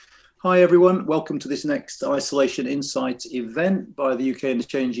Hi everyone, welcome to this next Isolation Insights event by the UK and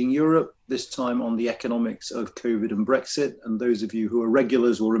Changing Europe, this time on the economics of Covid and Brexit. And those of you who are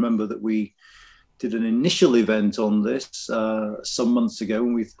regulars will remember that we did an initial event on this some months ago,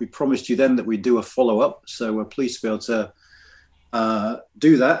 and we promised you then that we'd do a follow-up. So we're pleased to be able to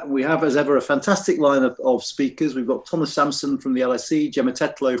do that. We have, as ever, a fantastic lineup of speakers. We've got Thomas Sampson from the LSE, Gemma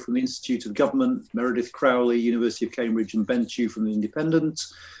Tetlow from the Institute of Government, Meredith Crowley, University of Cambridge, and Ben Chew from the Independent.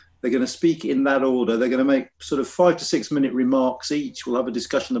 They're going to speak in that order. They're going to make sort of 5 to 6 minute remarks each. We'll have a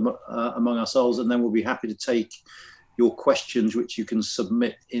discussion among ourselves, and then we'll be happy to take your questions, which you can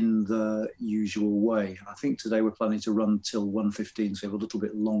submit in the usual way. I think today we're planning to run till 1:15, so we have a little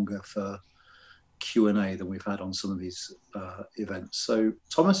bit longer for Q&A than we've had on some of these events. So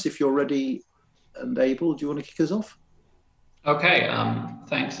Thomas, if you're ready and able, do you want to kick us off? Okay,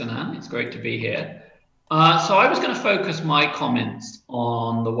 thanks Anand, it's great to be here. So I was going to focus my comments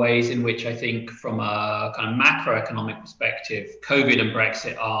on the ways in which I think from a kind of macroeconomic perspective, COVID and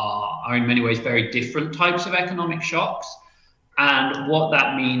Brexit are in many ways very different types of economic shocks, and what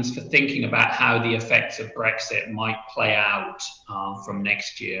that means for thinking about how the effects of Brexit might play out from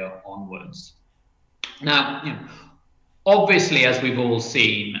next year onwards. Now, obviously, as we've all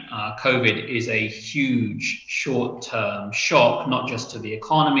seen, COVID is a huge short-term shock, not just to the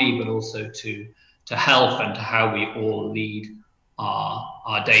economy, but also to health and to how we all lead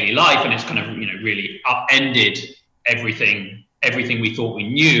our daily life. And it's kind of, really upended everything we thought we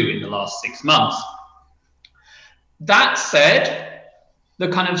knew in the last 6 months. That said, the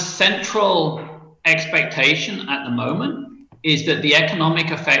kind of central expectation at the moment is that the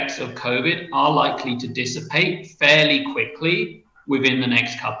economic effects of COVID are likely to dissipate fairly quickly within the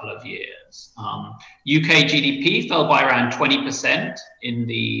next couple of years. UK GDP fell by around 20% in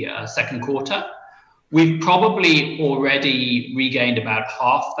the second quarter. We've probably already regained about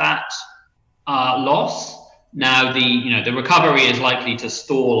half that loss. Now, the recovery is likely to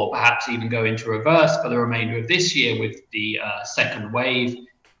stall or perhaps even go into reverse for the remainder of this year with the second wave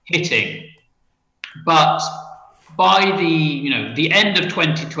hitting. But by the end of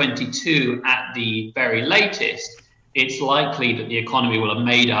 2022, at the very latest, it's likely that the economy will have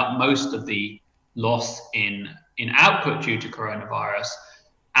made up most of the loss in output due to coronavirus.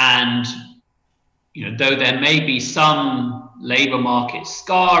 And though there may be some labour market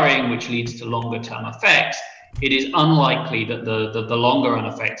scarring, which leads to longer term effects, it is unlikely that the longer run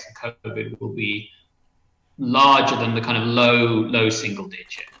effects of COVID will be larger than the kind of low single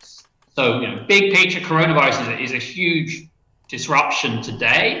digits. So, big picture, coronavirus is a huge disruption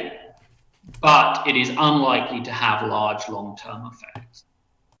today, but it is unlikely to have large long-term effects.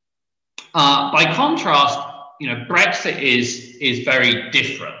 By contrast, Brexit is very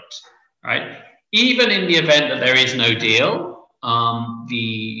different, right? Even in the event that there is no deal,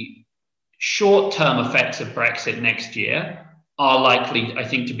 the short-term effects of Brexit next year are likely, I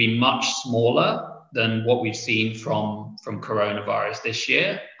think, to be much smaller than what we've seen from coronavirus this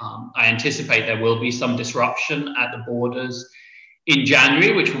year. I anticipate there will be some disruption at the borders in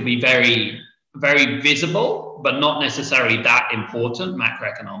January, which will be very, very visible, but not necessarily that important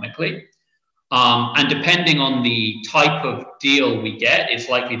macroeconomically. And depending on the type of deal we get, it's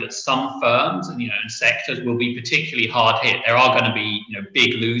likely that some firms and sectors will be particularly hard hit. There are going to be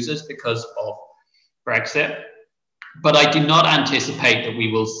big losers because of Brexit, but I do not anticipate that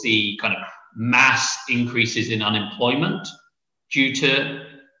we will see kind of mass increases in unemployment due to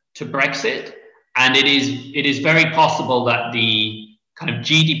Brexit. And it is very possible that the kind of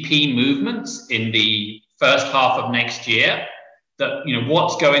GDP movements in the first half of next year, that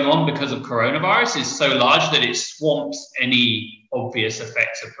what's going on because of coronavirus is so large that it swamps any obvious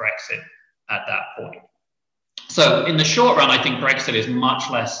effects of Brexit at that point. So in the short run, I think Brexit is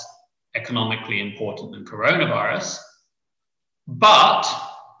much less economically important than coronavirus. But,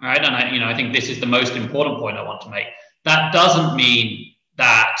 right, and I think this is the most important point I want to make, that doesn't mean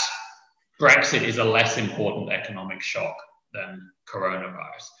that Brexit is a less important economic shock than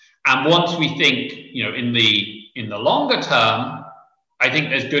coronavirus. And once we think, in the longer term, I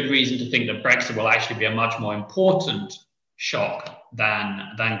think there's good reason to think that Brexit will actually be a much more important shock than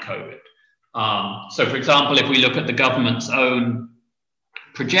COVID. So, for example, if we look at the government's own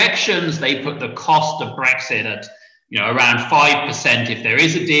projections, they put the cost of Brexit at around 5% if there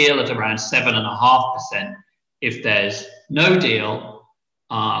is a deal, at around 7.5% if there's no deal.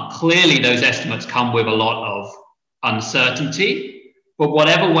 Clearly, those estimates come with a lot of uncertainty, but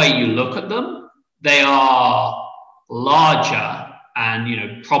whatever way you look at them, they are larger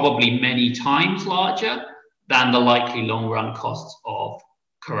and probably many times larger than the likely long-run costs of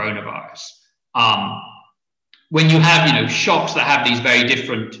coronavirus. When you have shocks that have these very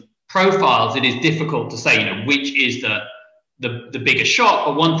different profiles, it is difficult to say, which is the bigger shock.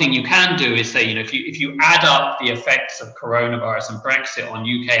 But one thing you can do is say, if you add up the effects of coronavirus and Brexit on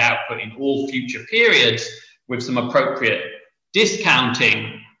UK output in all future periods with some appropriate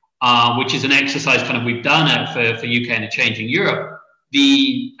discounting, which is an exercise kind of we've done for UK and Changing Europe,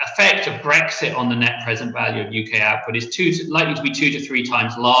 the effect of Brexit on the net present value of UK output is likely to be 2 to 3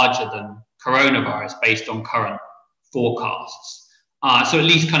 times larger than coronavirus based on current forecasts. So at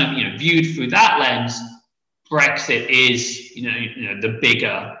least kind of viewed through that lens, Brexit is the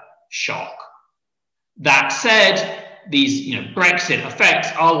bigger shock. That said, these Brexit effects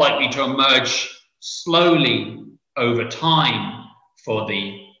are likely to emerge slowly over time for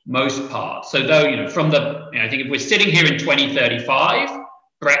the most part. So though I think if we're sitting here in 2035,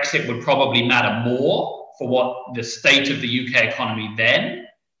 Brexit would probably matter more for what the state of the UK economy then,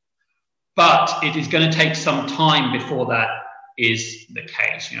 but it is going to take some time before that is the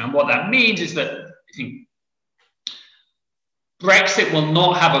case. And what that means is that I think Brexit will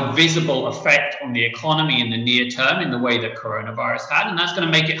not have a visible effect on the economy in the near term in the way that coronavirus had, and that's going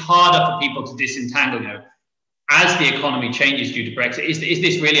to make it harder for people to disentangle, as the economy changes due to Brexit. Is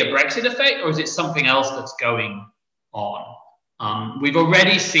this really a Brexit effect, or is it something else that's going on? We've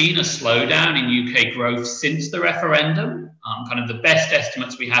already seen a slowdown in UK growth since the referendum. Kind of the best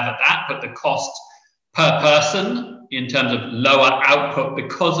estimates we have at that, but the cost per person in terms of lower output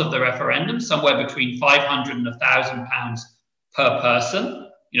because of the referendum, somewhere between £500 and £1,000 per person.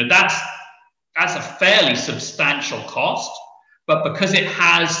 That's a fairly substantial cost, but because it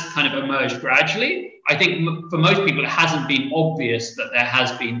has kind of emerged gradually, I think for most people, it hasn't been obvious that there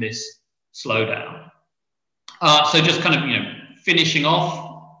has been this slowdown. So just kind of, finishing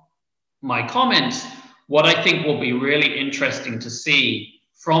off my comments, what I think will be really interesting to see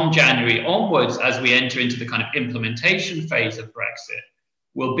from January onwards as we enter into the kind of implementation phase of Brexit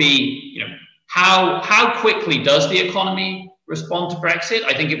will be, how quickly does the economy respond to Brexit?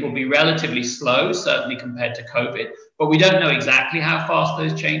 I think it will be relatively slow, certainly compared to COVID, but we don't know exactly how fast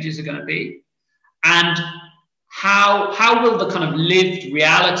those changes are going to be. And how will the kind of lived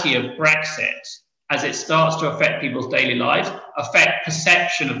reality of Brexit, as it starts to affect people's daily lives, affect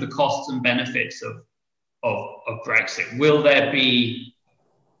perception of the costs and benefits of Brexit? Will there be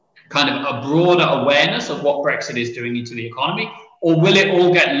kind of a broader awareness of what Brexit is doing into the economy, or will it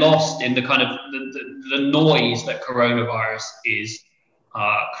all get lost in the kind of the noise that coronavirus is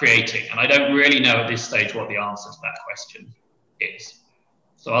creating? And I don't really know at this stage what the answer to that question is.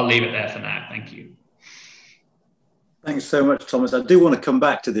 So I'll leave it there for now. Thank you. Thanks so much, Thomas. I do want to come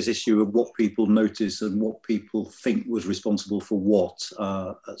back to this issue of what people notice and what people think was responsible for what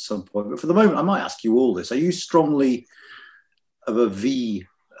at some point. But for the moment, I might ask you all this. Are you strongly of a V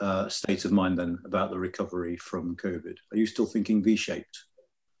state of mind then about the recovery from COVID? Are you still thinking V-shaped?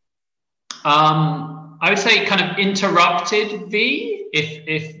 I would say kind of interrupted V,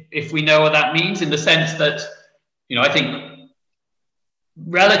 if we know what that means, in the sense that, I think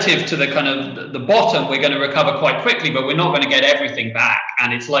relative to the kind of the bottom, we're going to recover quite quickly, but we're not going to get everything back.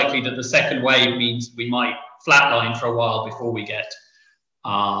 And it's likely that the second wave means we might flatline for a while before we get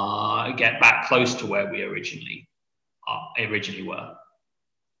back close to where we originally were.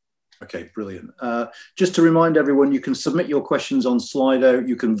 Okay, brilliant. Just to remind everyone, you can submit your questions on Slido.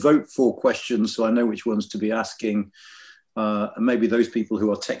 You can vote for questions, so I know which ones to be asking. And maybe those people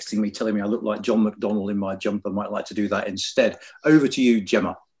who are texting me, telling me I look like John McDonnell in my jumper might like to do that instead. Over to you,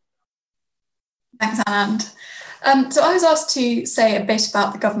 Gemma. Thanks, Anand. So I was asked to say a bit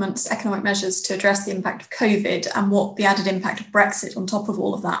about the government's economic measures to address the impact of COVID and what the added impact of Brexit on top of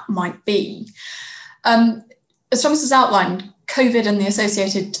all of that might be. As Thomas has outlined, COVID and the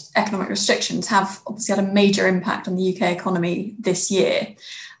associated economic restrictions have obviously had a major impact on the UK economy this year.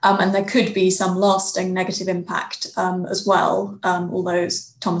 And there could be some lasting negative impact as well, although,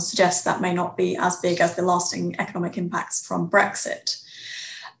 as Thomas suggests, that may not be as big as the lasting economic impacts from Brexit.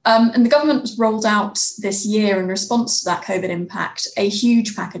 And the government rolled out this year, in response to that COVID impact, a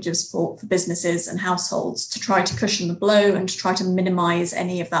huge package of support for businesses and households to try to cushion the blow and to try to minimise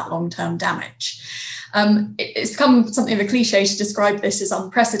any of that long-term damage. It's become something of a cliche to describe this as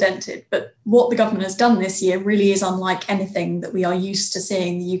unprecedented, but what the government has done this year really is unlike anything that we are used to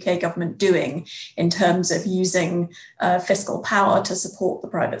seeing the UK government doing in terms of using fiscal power to support the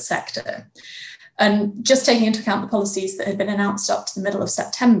private sector. And just taking into account the policies that had been announced up to the middle of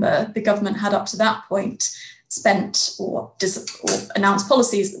September, the government had up to that point spent or announced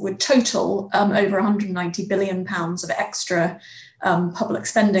policies that would total over £190 billion of extra public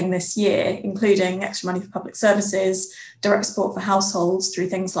spending this year, including extra money for public services, direct support for households through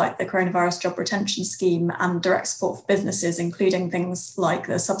things like the coronavirus job retention scheme, and direct support for businesses, including things like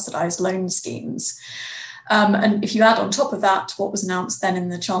the subsidised loan schemes. And if you add on top of that what was announced then in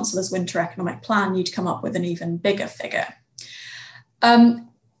the Chancellor's Winter Economic Plan, you'd come up with an even bigger figure.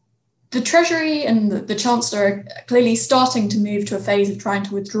 The Treasury and the Chancellor are clearly starting to move to a phase of trying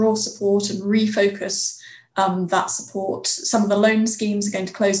to withdraw support and refocus that support. Some of the loan schemes are going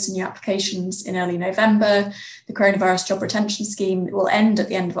to close to new applications in early November. The coronavirus job retention scheme will end at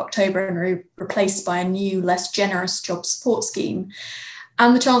the end of October and be replaced by a new, less generous job support scheme.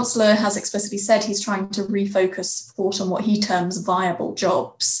 And the Chancellor has explicitly said he's trying to refocus support on what he terms viable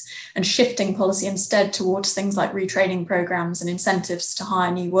jobs and shifting policy instead towards things like retraining programmes and incentives to hire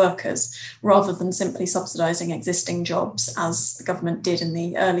new workers, rather than simply subsidising existing jobs, as the government did in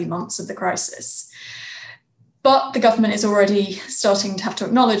the early months of the crisis. But the government is already starting to have to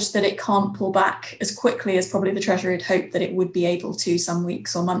acknowledge that it can't pull back as quickly as probably the Treasury had hoped that it would be able to some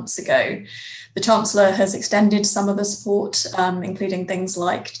weeks or months ago. The Chancellor has extended some of the support, including things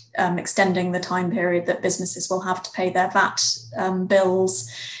like extending the time period that businesses will have to pay their VAT bills,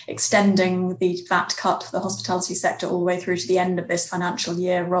 extending the VAT cut for the hospitality sector all the way through to the end of this financial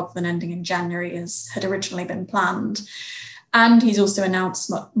year rather than ending in January as had originally been planned. And he's also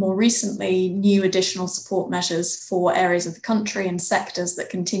announced more recently new additional support measures for areas of the country and sectors that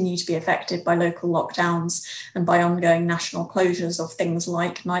continue to be affected by local lockdowns and by ongoing national closures of things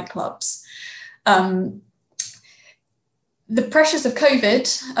like nightclubs. The pressures of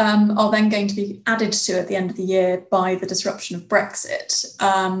COVID are then going to be added to at the end of the year by the disruption of Brexit.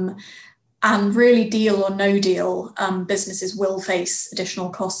 And really, deal or no deal, businesses will face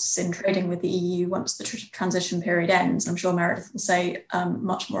additional costs in trading with the EU once the transition period ends. I'm sure Meredith will say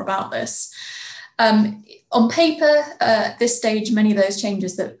much more about this. On paper, at this stage, many of those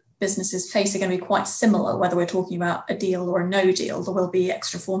changes that businesses face are going to be quite similar, whether we're talking about a deal or a no deal. There will be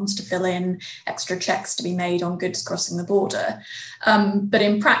extra forms to fill in, extra checks to be made on goods crossing the border. But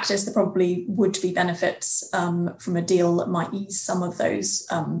in practice, there probably would be benefits from a deal that might ease some of those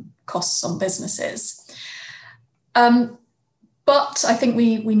costs on businesses. But I think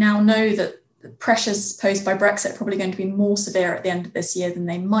we now know that the pressures posed by Brexit are probably going to be more severe at the end of this year than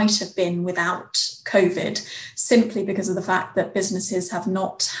they might have been without COVID, simply because of the fact that businesses have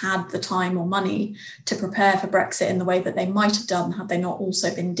not had the time or money to prepare for Brexit in the way that they might have done had they not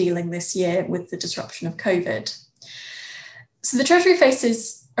also been dealing this year with the disruption of COVID. So the Treasury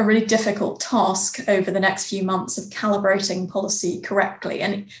faces a really difficult task over the next few months of calibrating policy correctly.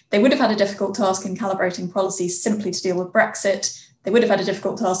 And they would have had a difficult task in calibrating policy simply to deal with Brexit. They would have had a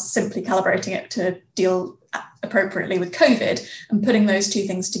difficult task simply calibrating it to deal appropriately with COVID, and putting those two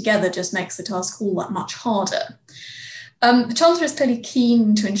things together just makes the task all that much harder. The Chancellor is clearly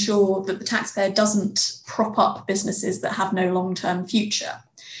keen to ensure that the taxpayer doesn't prop up businesses that have no long-term future.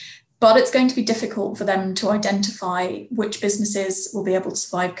 But it's going to be difficult for them to identify which businesses will be able to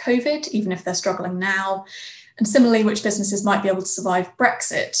survive COVID, even if they're struggling now, and similarly, which businesses might be able to survive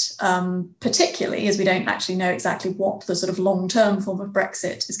Brexit, particularly as we don't actually know exactly what the sort of long-term form of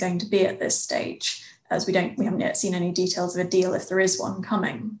Brexit is going to be at this stage, as we haven't yet seen any details of a deal if there is one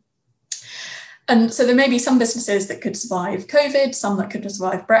coming. And so there may be some businesses that could survive COVID, some that could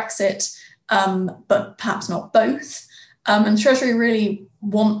survive Brexit, but perhaps not both. And the Treasury really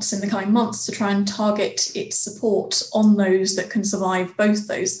wants in the coming months to try and target its support on those that can survive both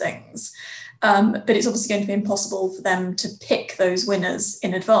those things. But it's obviously going to be impossible for them to pick those winners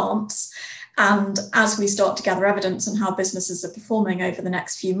in advance. And as we start to gather evidence on how businesses are performing over the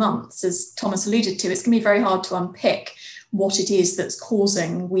next few months, as Thomas alluded to, it's going to be very hard to unpick what it is that's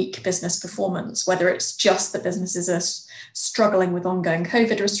causing weak business performance, whether it's just that businesses are struggling with ongoing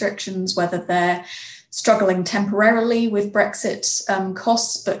COVID restrictions, whether they're struggling temporarily with Brexit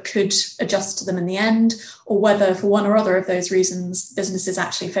costs but could adjust to them in the end, or whether for one or other of those reasons businesses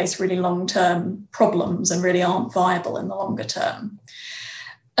actually face really long-term problems and really aren't viable in the longer term.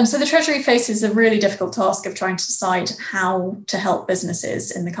 And so the Treasury faces a really difficult task of trying to decide how to help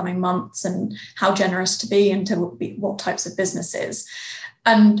businesses in the coming months and how generous to be and to what types of businesses.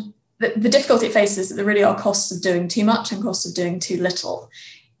 And the difficulty it faces is that there really are costs of doing too much and costs of doing too little.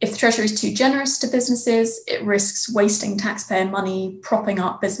 If the Treasury is too generous to businesses, it risks wasting taxpayer money, propping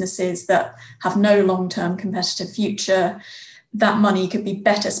up businesses that have no long-term competitive future. That money could be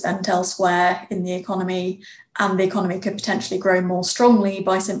better spent elsewhere in the economy, and the economy could potentially grow more strongly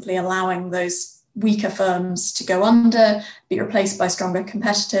by simply allowing those weaker firms to go under, be replaced by stronger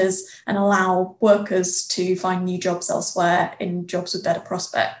competitors, and allow workers to find new jobs elsewhere in jobs with better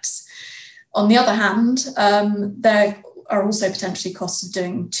prospects. On the other hand, there are also potentially costs of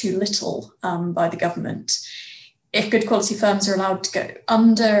doing too little by the government. If good quality firms are allowed to go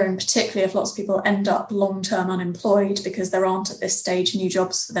under, and particularly if lots of people end up long-term unemployed because there aren't at this stage new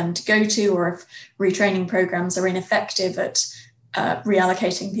jobs for them to go to, or if retraining programs are ineffective at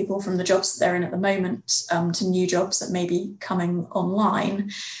reallocating people from the jobs that they're in at the moment to new jobs that may be coming online,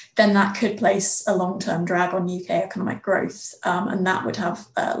 then that could place a long-term drag on UK economic growth, and that would have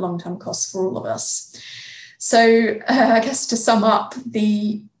long-term costs for all of us. So I guess to sum up,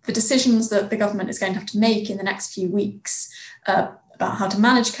 the decisions that the government is going to have to make in the next few weeks about how to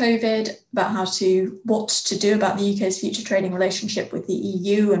manage COVID, about what to do about the UK's future trading relationship with the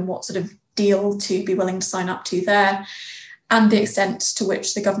EU and what sort of deal to be willing to sign up to there, and the extent to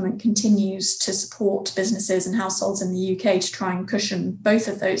which the government continues to support businesses and households in the UK to try and cushion both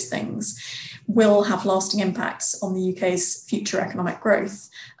of those things, will have lasting impacts on the UK's future economic growth.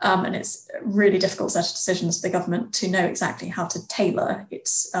 And it's a really difficult set of decisions for the government to know exactly how to tailor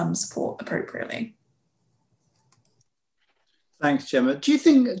its support appropriately. Thanks, Gemma. Do you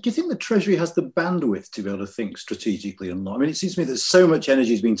think the Treasury has the bandwidth to be able to think strategically and not? I mean, it seems to me that so much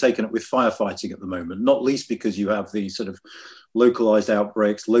energy is being taken up with firefighting at the moment, not least because you have these sort of localized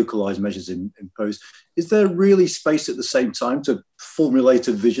outbreaks, localized measures imposed. Is there really space at the same time to formulate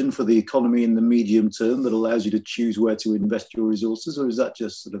a vision for the economy in the medium term that allows you to choose where to invest your resources, or is that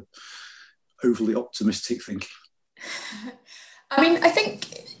just sort of overly optimistic thinking? I mean, I think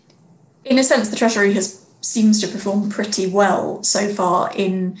in a sense the Treasury seems to perform pretty well so far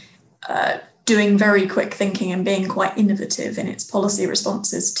in doing very quick thinking and being quite innovative in its policy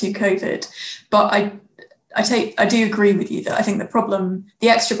responses to COVID. But I do agree with you that I think the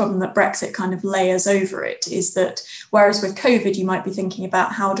extra problem that Brexit kind of layers over it is that whereas with COVID you might be thinking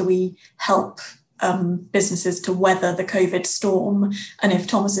about how do we help businesses to weather the COVID storm, and if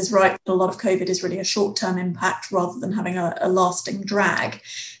Thomas is right that a lot of COVID is really a short-term impact rather than having a lasting drag,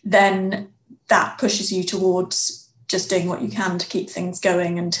 then that pushes you towards just doing what you can to keep things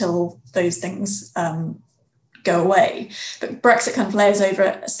going until those things go away. But Brexit kind of layers over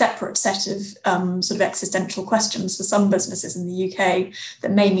a separate set of sort of existential questions for some businesses in the UK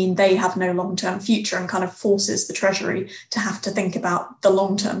that may mean they have no long-term future, and kind of forces the Treasury to have to think about the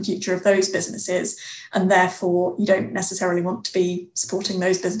long-term future of those businesses. And therefore, you don't necessarily want to be supporting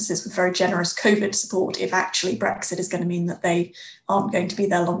those businesses with very generous COVID support if actually Brexit is going to mean that they aren't going to be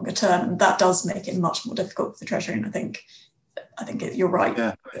there longer term. And that does make it much more difficult for the Treasury. And I think you're right.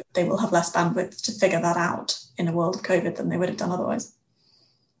 Yeah. They will have less bandwidth to figure that out in a world of COVID than they would have done otherwise.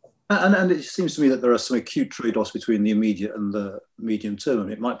 And it seems to me that there are some acute trade-offs between the immediate and the medium term. I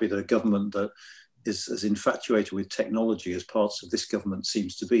mean, it might be that a government that is as infatuated with technology as parts of this government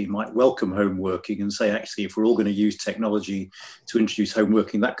seems to be might welcome home working and say, actually, if we're all going to use technology to introduce home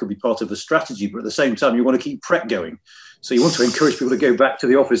working, that could be part of the strategy. But at the same time, you want to keep PrEP going. So you want to encourage people to go back to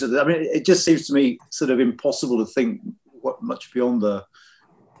the office. I mean, it just seems to me sort of impossible to think much beyond the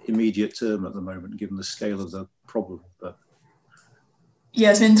immediate term at the moment, given the scale of the problem. But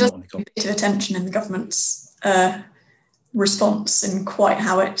yes, I mean, there's a bit of attention in the government's response and quite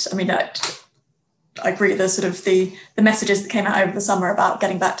how it. I mean, I agree. The sort of the messages that came out over the summer about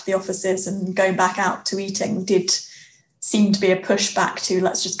getting back to the offices and going back out to eating did seem to be a push back to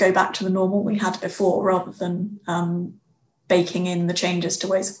let's just go back to the normal we had before, rather than baking in the changes to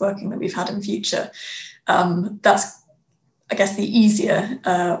ways of working that we've had in future. That's, I guess, the easier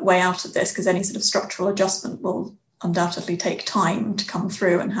way out of this, because any sort of structural adjustment will undoubtedly take time to come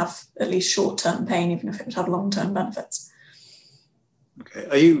through and have at least short-term pain, even if it would have long-term benefits. Okay,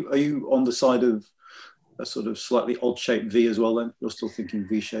 are you on the side of a sort of slightly odd-shaped V as well then? You're still thinking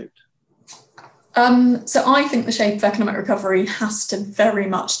V-shaped? So I think the shape of economic recovery has to very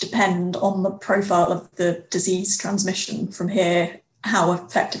much depend on the profile of the disease transmission from here, how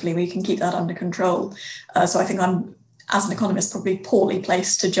effectively we can keep that under control. So I think I'm, as an economist, probably poorly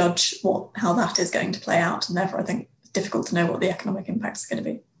placed to judge how that is going to play out, and therefore I think it's difficult to know what the economic impact is going to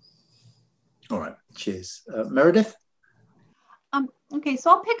be. All right, cheers. Meredith? Okay, so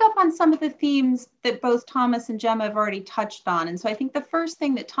I'll pick up on some of the themes that both Thomas and Gemma have already touched on. And so I think the first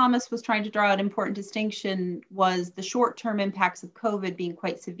thing that Thomas was trying to draw an important distinction was the short-term impacts of COVID being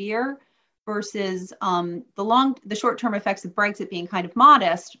quite severe versus the short-term effects of Brexit being kind of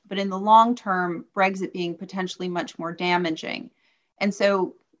modest, but in the long term, Brexit being potentially much more damaging. And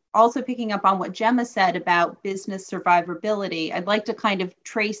so also picking up on what Gemma said about business survivability, I'd like to kind of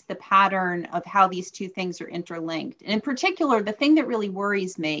trace the pattern of how these two things are interlinked. And in particular, the thing that really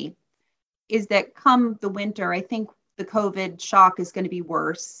worries me is that come the winter, I think the COVID shock is going to be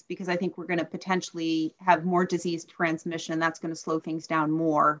worse because I think we're going to potentially have more disease transmission. That's going to slow things down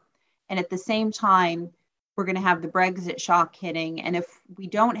more. And at the same time, we're going to have the Brexit shock hitting. And if we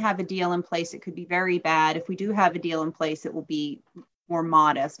don't have a deal in place, it could be very bad. If we do have a deal in place, it will be more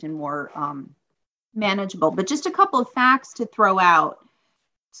modest and more manageable. But just a couple of facts to throw out.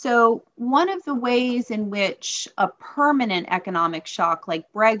 So one of the ways in which a permanent economic shock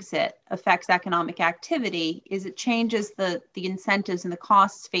like Brexit affects economic activity is it changes the incentives and the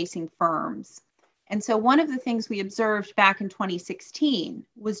costs facing firms. And so one of the things we observed back in 2016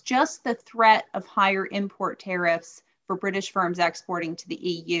 was just the threat of higher import tariffs for British firms exporting to the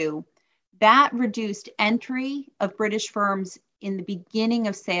EU. That reduced entry of British firms in the beginning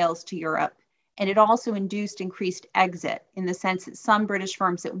of sales to Europe. And it also induced increased exit in the sense that some British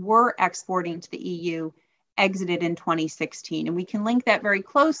firms that were exporting to the EU exited in 2016. And we can link that very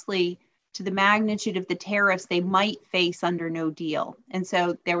closely to the magnitude of the tariffs they might face under no deal. And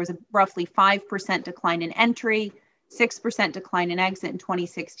so there was a roughly 5% decline in entry, 6% decline in exit in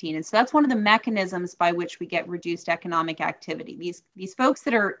 2016. And so that's one of the mechanisms by which we get reduced economic activity. These folks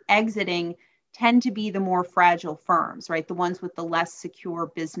that are exiting tend to be the more fragile firms, right? The ones with the less secure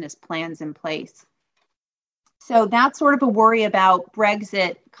business plans in place. So that's sort of a worry about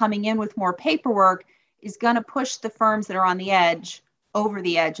Brexit coming in with more paperwork is going to push the firms that are on the edge over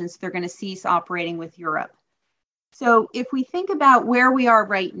the edge, and so they're going to cease operating with Europe. So if we think about where we are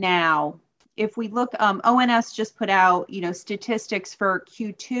right now, if we look, ONS just put out, statistics for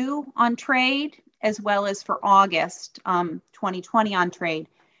Q2 on trade, as well as for August 2020 on trade.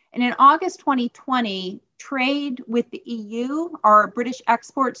 And in August 2020, trade with the EU, our British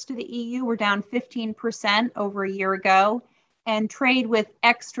exports to the EU were down 15% over a year ago, and trade with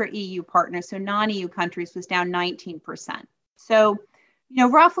extra EU partners, so non-EU countries, was down 19%. So,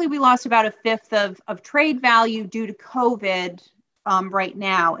 roughly we lost about a fifth of trade value due to COVID right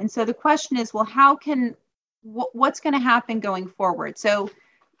now. And so the question is, well, what's going to happen going forward? So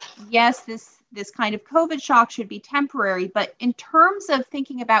yes, this kind of COVID shock should be temporary, but in terms of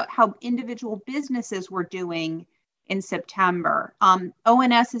thinking about how individual businesses were doing in September,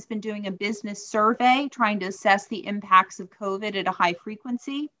 ONS has been doing a business survey trying to assess the impacts of COVID at a high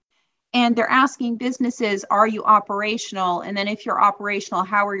frequency. And they're asking businesses, are you operational? And then if you're operational,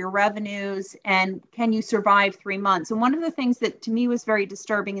 how are your revenues? And can you survive 3 months? And one of the things that to me was very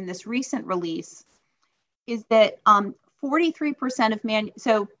disturbing in this recent release is that 43% of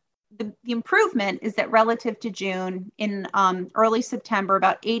so the improvement is that relative to June, in early September,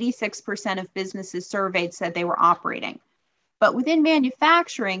 about 86% of businesses surveyed said they were operating. But within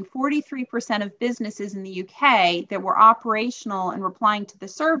manufacturing, 43% of businesses in the UK that were operational and replying to the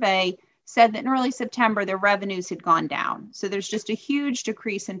survey said that in early September, their revenues had gone down. So there's just a huge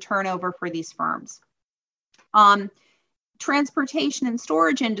decrease in turnover for these firms. Transportation and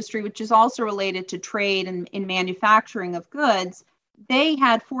storage industry, which is also related to trade and in manufacturing of goods, they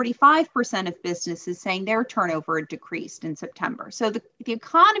had 45% of businesses saying their turnover had decreased in September. So the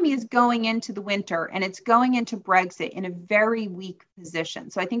economy is going into the winter and it's going into Brexit in a very weak position.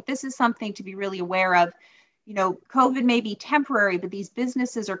 So I think this is something to be really aware of. COVID may be temporary, but these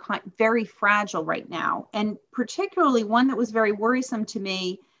businesses are very fragile right now. And particularly one that was very worrisome to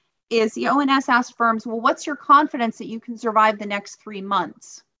me is the ONS asked firms, well, what's your confidence that you can survive the next 3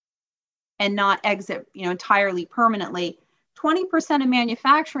 months and not exit, entirely permanently? 20% of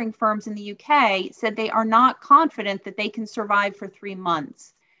manufacturing firms in the UK said they are not confident that they can survive for 3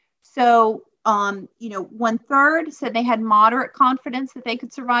 months. So, 1/3 said they had moderate confidence that they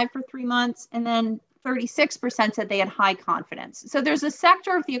could survive for 3 months. And then 36% said they had high confidence. So there's a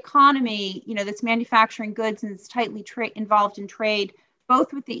sector of the economy, that's manufacturing goods and it's tightly involved in trade,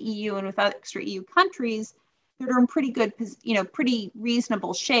 both with the EU and with extra EU countries that are in pretty good, pretty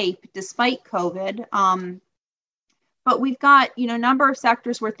reasonable shape despite COVID. But we've got, a number of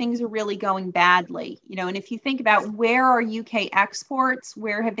sectors where things are really going badly, and if you think about where are UK exports,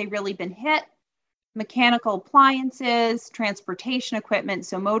 where have they really been hit? Mechanical appliances, transportation equipment,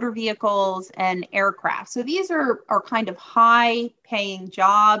 so motor vehicles and aircraft. So these are kind of high paying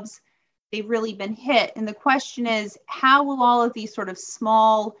jobs. They've really been hit. And the question is, how will all of these sort of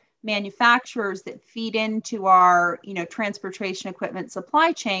small manufacturers that feed into our, transportation equipment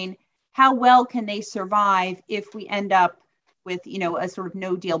supply chain, how well can they survive if we end up with, a sort of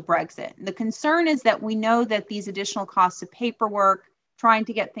no deal Brexit? And the concern is that we know that these additional costs of paperwork, trying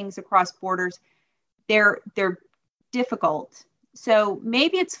to get things across borders, they're difficult. So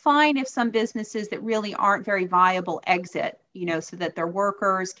maybe it's fine if some businesses that really aren't very viable exit, so that their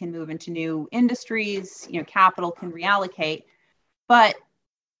workers can move into new industries, capital can reallocate. But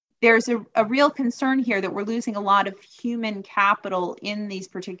there's a real concern here that we're losing a lot of human capital in these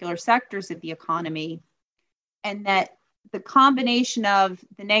particular sectors of the economy, and that the combination of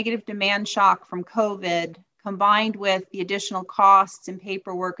the negative demand shock from COVID combined with the additional costs and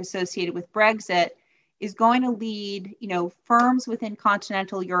paperwork associated with Brexit is going to lead, firms within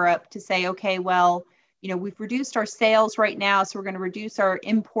continental Europe to say, okay, well, we've reduced our sales right now, so we're going to reduce our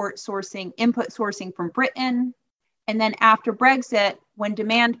input sourcing from Britain. And then after Brexit, when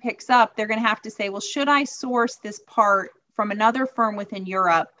demand picks up, they're going to have to say, well, should I source this part from another firm within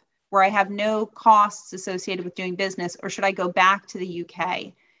Europe where I have no costs associated with doing business, or should I go back to the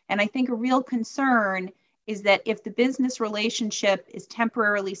UK? And I think a real concern is that if the business relationship is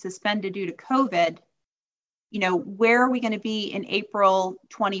temporarily suspended due to COVID, where are we going to be in April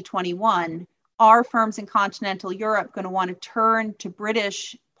 2021? Are firms in continental Europe going to want to turn to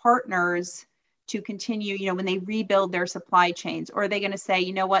British partners to continue, when they rebuild their supply chains? Or are they going to say,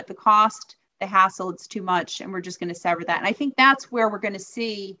 you know what, the cost, the hassle, it's too much, and we're just going to sever that? And I think that's where we're going to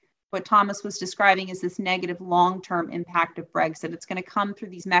see what Thomas was describing as this negative long-term impact of Brexit. It's going to come through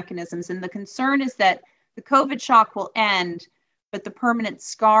these mechanisms. And the concern is that the COVID shock will end, but the permanent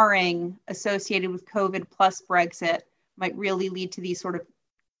scarring associated with COVID plus Brexit might really lead to these sort of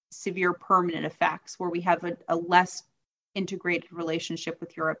severe permanent effects where we have a less integrated relationship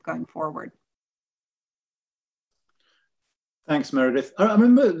with Europe going forward. Thanks, Meredith. I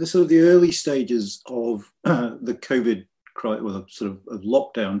remember the early stages of the COVID crisis, well, of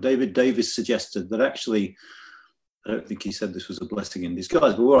lockdown. David Davis suggested that actually, I don't think he said this was a blessing in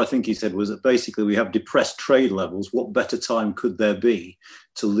disguise, but what I think he said was that basically we have depressed trade levels. What better time could there be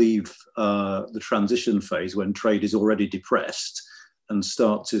to leave the transition phase when trade is already depressed and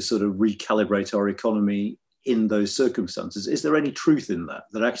start to sort of recalibrate our economy in those circumstances? Is there any truth in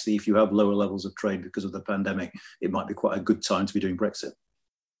that actually if you have lower levels of trade because of the pandemic, it might be quite a good time to be doing Brexit?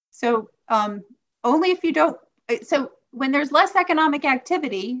 So only if you don't, so when there's less economic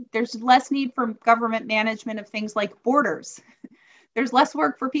activity, there's less need for government management of things like borders. There's less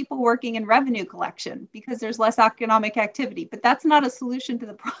work for people working in revenue collection because there's less economic activity, but that's not a solution to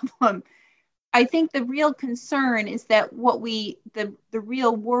the problem. I think the real concern is that the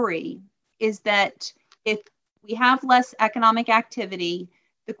real worry is that if we have less economic activity,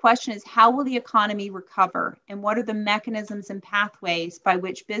 the question is, how will the economy recover? And what are the mechanisms and pathways by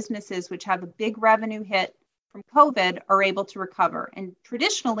which businesses which have a big revenue hit from COVID are able to recover? And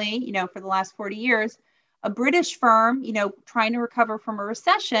traditionally, for the last 40 years, a British firm, trying to recover from a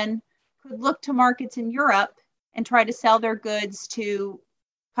recession could look to markets in Europe and try to sell their goods to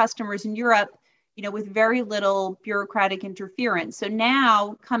customers in Europe, with very little bureaucratic interference. So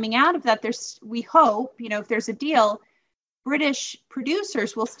now coming out of that, we hope, if there's a deal, British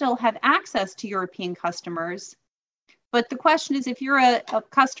producers will still have access to European customers. But the question is, if you're a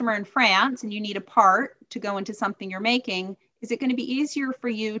customer in France and you need a part to go into something you're making, is it going to be easier for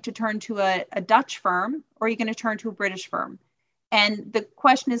you to turn to a Dutch firm, or are you going to turn to a British firm? And the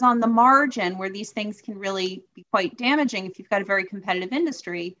question is on the margin where these things can really be quite damaging if you've got a very competitive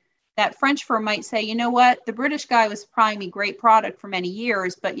industry. That French firm might say, you know what, the British guy was supplying me great product for many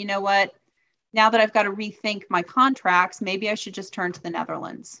years, but you know what, now that I've got to rethink my contracts, maybe I should just turn to the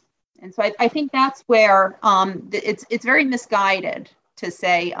Netherlands. And so I think that's where it's very misguided to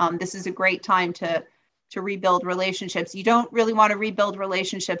say this is a great time to rebuild relationships. You don't really want to rebuild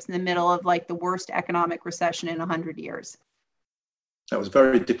relationships in the middle of like the worst economic recession in 100 years. That was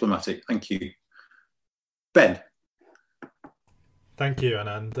very diplomatic. Thank you. Ben. Thank you,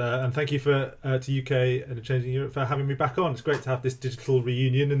 Anand, and thank you to UK and Changing Europe for having me back on. It's great to have this digital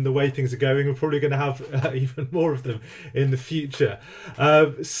reunion, and the way things are going, we're probably going to have even more of them in the future.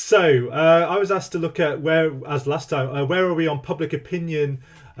 So I was asked to look at where are we on public opinion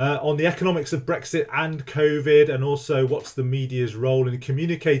on the economics of Brexit and COVID, and also what's the media's role in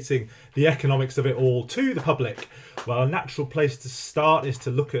communicating the economics of it all to the public? Well, a natural place to start is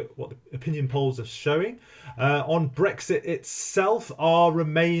to look at what the opinion polls are showing. On Brexit itself, are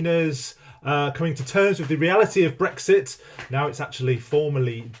Remainers coming to terms with the reality of Brexit? Now it's actually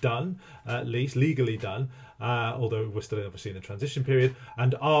formally done, at least legally done, although we're still obviously in a transition period.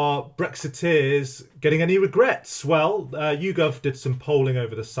 And are Brexiteers getting any regrets? Well, YouGov did some polling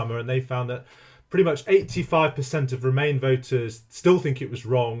over the summer, and they found that pretty much 85% of Remain voters still think it was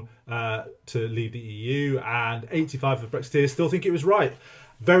wrong to leave the EU, and 85% of Brexiteers still think it was right.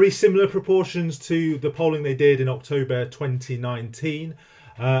 Very similar proportions to the polling they did in October 2019.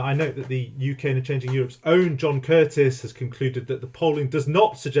 I note that the UK and Changing Europe's own John Curtis has concluded that the polling does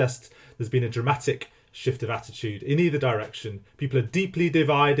not suggest there's been a dramatic shift of attitude in either direction. People are deeply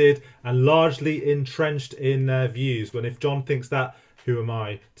divided and largely entrenched in their views. When if John thinks that who am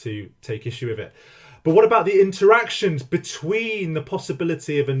I to take issue with it? But what about the interactions between the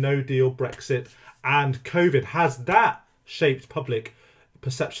possibility of a no-deal Brexit and COVID? Has that shaped public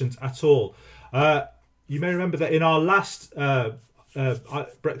perceptions at all? You may remember that in our last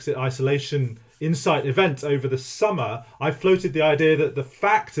Brexit isolation insight event over the summer, I floated the idea that the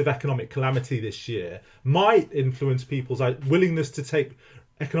fact of economic calamity this year might influence people's willingness to take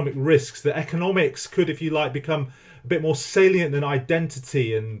economic risks, that economics could, if you like, become a bit more salient than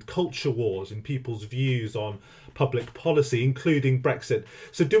identity and culture wars in people's views on public policy, including Brexit.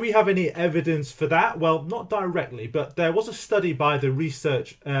 So do we have any evidence for that? Well, not directly, but there was a study by the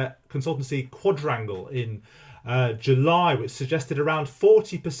research consultancy Quadrangle in July, which suggested around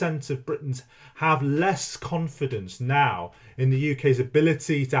 40% of Britons have less confidence now in the UK's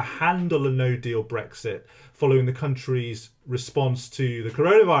ability to handle a no-deal Brexit following the country's response to the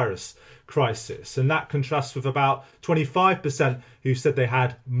coronavirus crisis. And that contrasts with about 25% who said they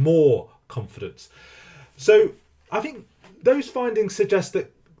had more confidence. So I think those findings suggest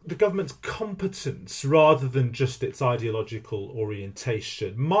that the government's competence, rather than just its ideological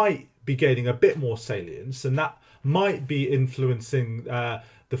orientation, might be gaining a bit more salience, and that might be influencing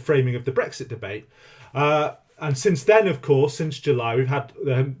the framing of the Brexit debate. And since then, of course, since July, we've had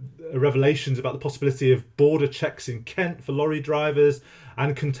revelations about the possibility of border checks in Kent for lorry drivers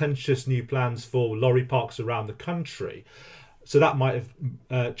and contentious new plans for lorry parks around the country. So that might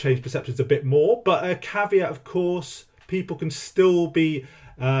have changed perceptions a bit more. But a caveat, of course, people can still be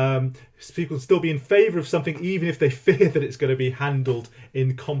in favour of something even if they fear that it's going to be handled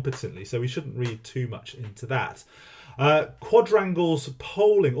incompetently. So we shouldn't read too much into that. Quadrangle's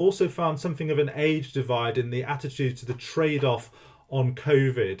polling also found something of an age divide in the attitude to the trade-off on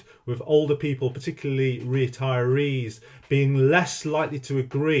COVID, with older people, particularly retirees, being less likely to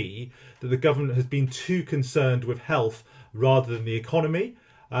agree that the government has been too concerned with health rather than the economy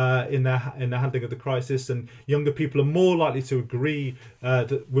in the handling of the crisis, and younger people are more likely to agree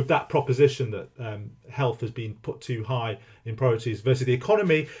with that proposition that health has been put too high in priorities versus the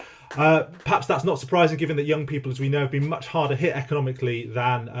economy. Perhaps that's not surprising, given that young people, as we know, have been much harder hit economically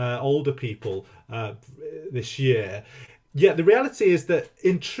than older people this year. Yet the reality is that,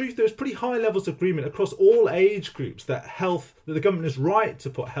 in truth, there's pretty high levels of agreement across all age groups that the government is right to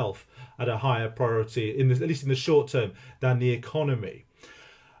put health at a higher priority, at least in the short term, than the economy.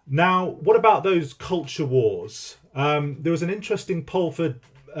 Now, what about those culture wars? There was an interesting poll for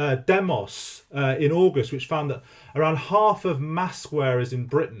Demos in August, which found that around half of mask wearers in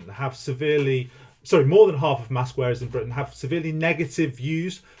Britain more than half of mask wearers in Britain have severely negative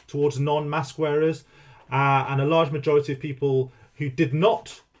views towards non-mask wearers, and a large majority of people who did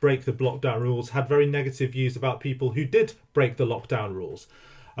not break the lockdown rules had very negative views about people who did break the lockdown rules.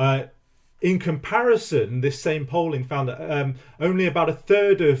 In comparison, this same polling found that only about a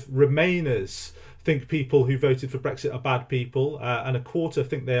third of Remainers think people who voted for Brexit are bad people, and a quarter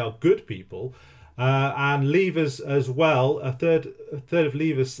think they are good people. And Leavers as well, a third of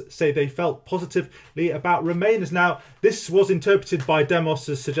Leavers say they felt positively about Remainers. Now, this was interpreted by Demos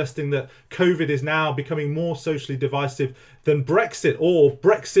as suggesting that COVID is now becoming more socially divisive than Brexit, or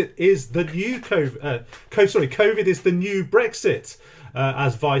Brexit is the new COVID. COVID is the new Brexit,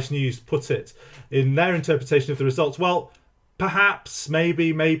 as Vice News put it in their interpretation of the results. Well, perhaps,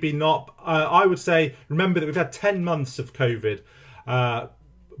 maybe not. I would say, remember that we've had 10 months of COVID,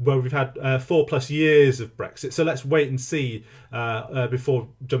 where we've had 4+ years of Brexit. So let's wait and see before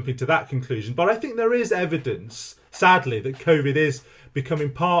jumping to that conclusion. But I think there is evidence, sadly, that COVID is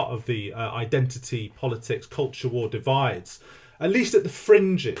becoming part of the identity, politics, culture war divides, at least at the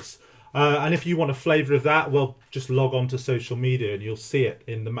fringes. And if you want a flavour of that, well, just log on to social media and you'll see it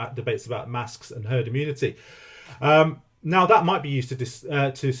in the debates about masks and herd immunity. Now, that might be used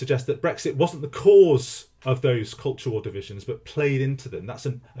to suggest that Brexit wasn't the cause of those culture war divisions, but played into them. That's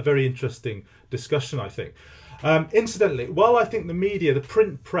a very interesting discussion, I think. Incidentally, while I think the media, the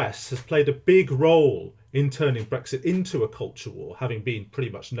print press, has played a big role in turning Brexit into a culture war, having been pretty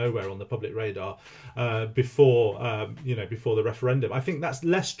much nowhere on the public radar before the referendum, I think that's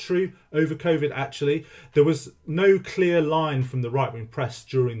less true over COVID. Actually, there was no clear line from the right-wing press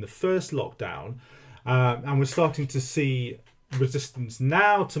during the first lockdown, and we're starting to see resistance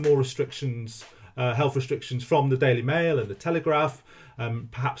now to more restrictions, health restrictions, from the Daily Mail and the Telegraph,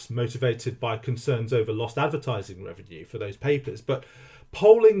 perhaps motivated by concerns over lost advertising revenue for those papers. But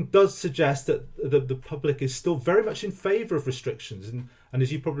polling does suggest that the public is still very much in favour of restrictions. And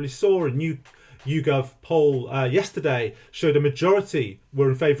as you probably saw, a new YouGov poll yesterday showed a majority were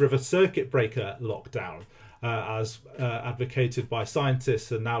in favour of a circuit breaker lockdown. as advocated by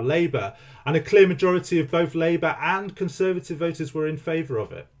scientists and now Labour, and a clear majority of both Labour and Conservative voters were in favour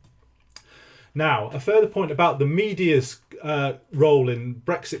of it. Now, a further point about the media's role in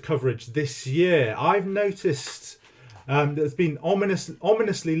Brexit coverage this year. I've noticed there's been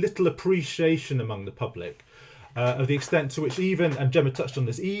ominously little appreciation among the public of the extent to which even, and Gemma touched on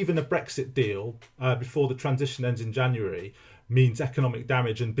this, even a Brexit deal before the transition ends in January means economic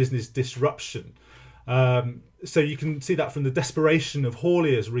damage and business disruption. So you can see that from the desperation of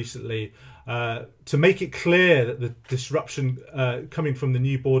hauliers recently to make it clear that the disruption coming from the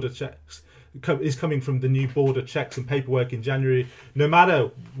new border checks is coming from the new border checks and paperwork in January, no matter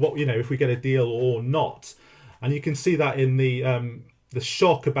what, if we get a deal or not. And you can see that in the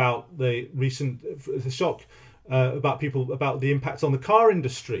shock about about people about the impact on the car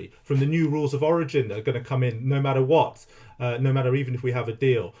industry from the new rules of origin that are going to come in no matter what, no matter even if we have a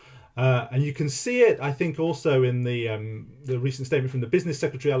deal. And you can see it, I think, also in the recent statement from the Business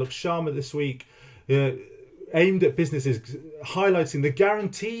Secretary Alok Sharma this week, aimed at businesses, highlighting the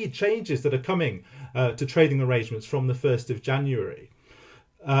guaranteed changes that are coming to trading arrangements from the 1st of January.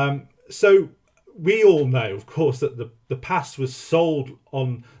 So we all know, of course, that the past was sold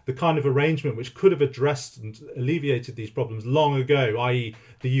on the kind of arrangement which could have addressed and alleviated these problems long ago, i.e.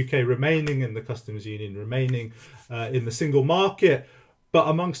 the UK remaining in the customs union, remaining in the single market. But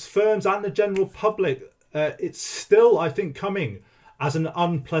amongst firms and the general public, it's still, I think, coming as an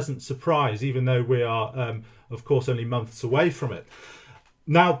unpleasant surprise, even though we are, of course, only months away from it.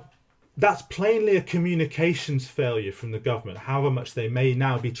 Now, that's plainly a communications failure from the government, however much they may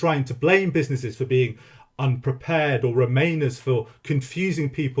now be trying to blame businesses for being unprepared or Remainers for confusing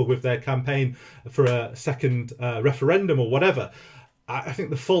people with their campaign for a second referendum or whatever. I think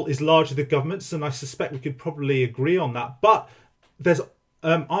the fault is largely the government's, and I suspect we could probably agree on that. But there's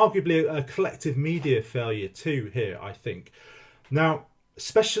arguably a collective media failure too here, I think. Now,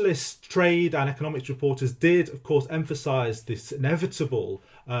 specialist trade and economics reporters did, of course, emphasise this inevitable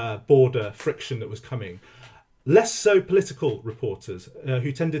border friction that was coming. Less so political reporters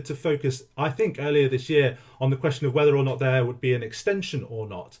who tended to focus, I think, earlier this year on the question of whether or not there would be an extension or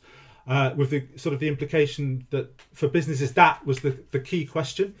not, with the sort of the implication that for businesses that was the key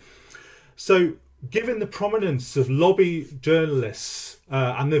question. So given the prominence of lobby journalists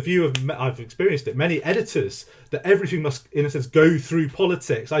and the view of, I've experienced it, many editors, that everything must, in a sense, go through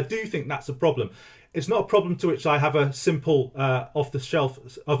politics, I do think that's a problem. It's not a problem to which I have a simple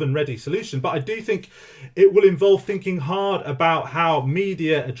off-the-shelf oven-ready solution, but I do think it will involve thinking hard about how the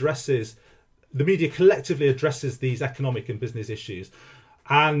media collectively addresses these economic and business issues.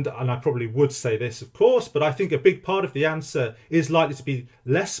 And I probably would say this, of course, but I think a big part of the answer is likely to be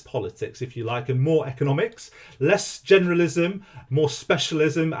less politics, if you like, and more economics, less generalism, more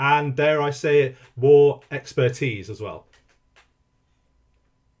specialism, and, dare I say it, more expertise as well.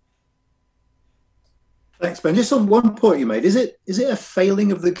 Thanks, Ben. Just on one point you made, is it a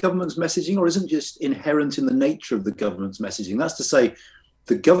failing of the government's messaging, or isn't it just inherent in the nature of the government's messaging? That's to say,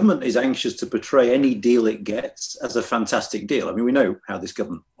 the government is anxious to portray any deal it gets as a fantastic deal. I mean, we know how this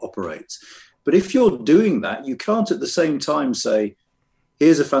government operates. But if you're doing that, you can't at the same time say,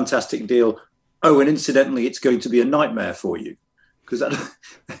 here's a fantastic deal. Oh, and incidentally, it's going to be a nightmare for you. Because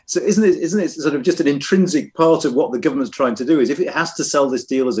so isn't it sort of just an intrinsic part of what the government's trying to do is if it has to sell this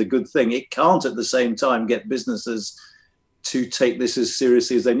deal as a good thing, it can't at the same time get businesses to take this as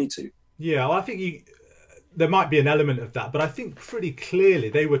seriously as they need to. Yeah, well, I think there might be an element of that, but I think pretty clearly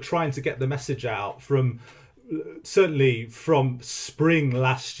they were trying to get the message out certainly from spring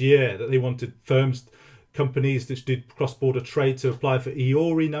last year, that they wanted companies that did cross-border trade to apply for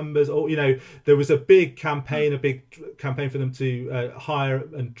EORI numbers, or there was a big campaign for them to hire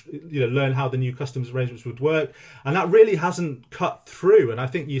and learn how the new customs arrangements would work, and that really hasn't cut through. And I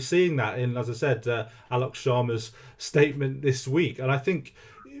think you're seeing that in, as I said, Alok Sharma's statement this week. And I think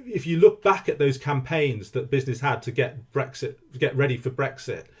if you look back at those campaigns that business had to get ready for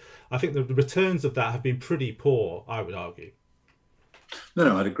Brexit, I think the returns of that have been pretty poor, I would argue.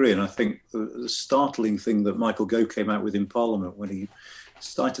 No, I'd agree. And I think the startling thing that Michael Gove came out with in Parliament when he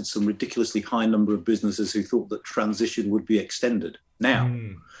cited some ridiculously high number of businesses who thought that transition would be extended now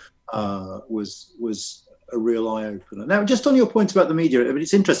was a real eye-opener. Now, just on your point about the media, I mean,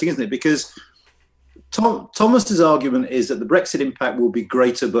 it's interesting, isn't it? Because Thomas's argument is that the Brexit impact will be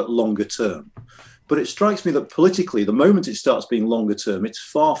greater but longer term. But it strikes me that politically, the moment it starts being longer term, it's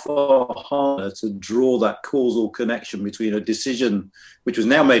far, far harder to draw that causal connection between a decision which was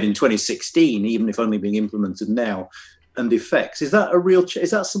now made in 2016, even if only being implemented now, and effects. Is that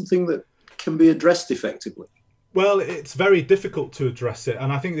is that something that can be addressed effectively? Well, it's very difficult to address it.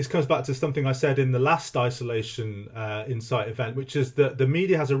 And I think this comes back to something I said in the last Isolation Insight event, which is that the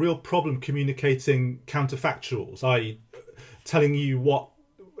media has a real problem communicating counterfactuals, i.e. telling you what,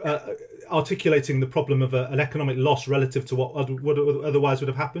 articulating the problem of an economic loss relative to what otherwise would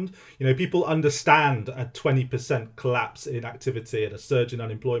have happened. You know, people understand a 20% collapse in activity and a surge in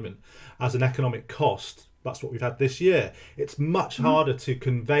unemployment as an economic cost. That's what we've had this year. It's much harder to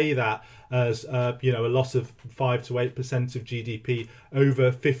convey that as a loss of 5 to 8% of GDP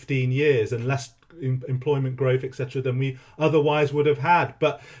over 15 years and less employment growth, etc., than we otherwise would have had.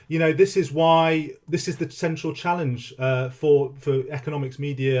 But this is the central challenge for economics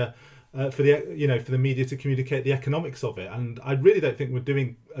media, for the media to communicate the economics of it. And I really don't think we're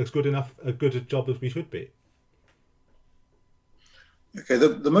doing a good a job as we should be. Okay,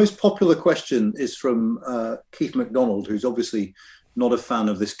 the most popular question is from Keith MacDonald, who's obviously not a fan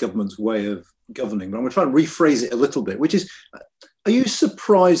of this government's way of governing, but I'm going to try and rephrase it a little bit, which is, are you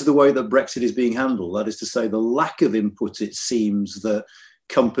surprised the way that Brexit is being handled? That is to say, the lack of input, it seems, that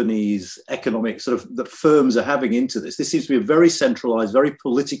companies, economic that firms are having into this. This seems to be a very centralised, very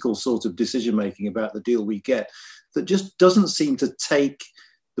political sort of decision-making about the deal we get that just doesn't seem to take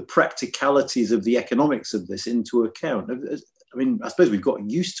the practicalities of the economics of this into account. I mean, I suppose we've got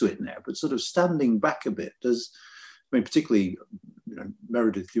used to it now, but sort of standing back a bit, particularly,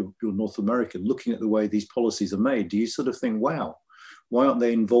 Meredith, you're North American, looking at the way these policies are made, do you sort of think, wow, why aren't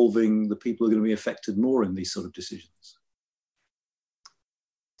they involving the people who are going to be affected more in these sort of decisions?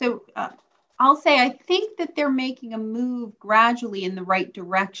 So I'll say, I think that they're making a move gradually in the right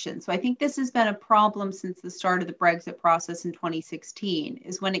direction. So I think this has been a problem since the start of the Brexit process in 2016,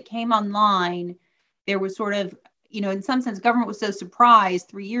 is when it came online, there was sort of, in some sense, government was so surprised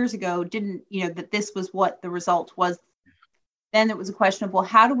 3 years ago, that this was what the result was. Then it was a question of, well,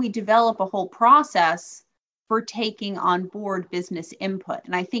 how do we develop a whole process for taking on board business input?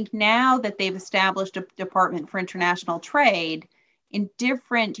 And I think now that they've established a Department for International Trade, in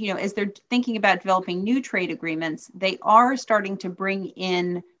different, as they're thinking about developing new trade agreements, they are starting to bring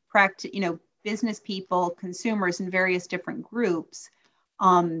in business people, consumers in various different groups.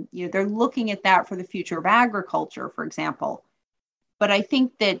 They're looking at that for the future of agriculture, for example. But I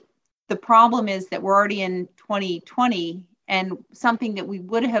think that the problem is that we're already in 2020, and something that we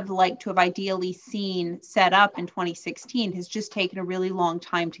would have liked to have ideally seen set up in 2016 has just taken a really long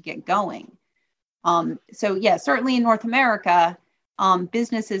time to get going. So yeah, certainly in North America,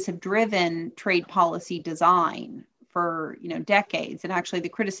 businesses have driven trade policy design for decades. And actually the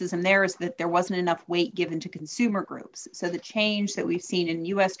criticism there is that there wasn't enough weight given to consumer groups. So the change that we've seen in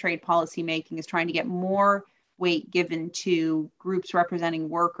US trade policy making is trying to get more weight given to groups representing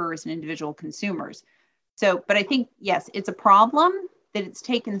workers and individual consumers. So, but I think, yes, it's a problem that it's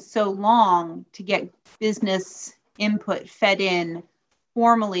taken so long to get business input fed in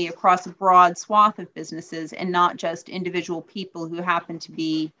formally across a broad swath of businesses and not just individual people who happen to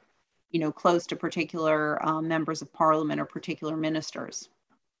be close to particular members of parliament or particular ministers.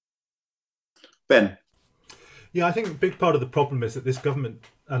 Ben. Yeah, I think a big part of the problem is that this government,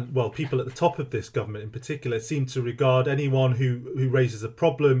 and people at the top of this government in particular, seem to regard anyone who raises a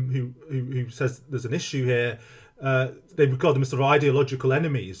problem, who says there's an issue here, they regard them as sort of ideological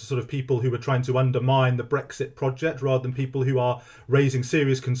enemies, sort of people who are trying to undermine the Brexit project rather than people who are raising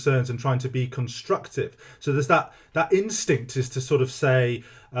serious concerns and trying to be constructive. So there's that instinct is to sort of say,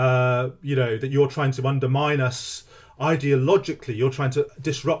 that you're trying to undermine us ideologically, you're trying to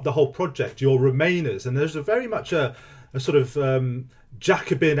disrupt the whole project, you're Remainers. And there's a very much a sort of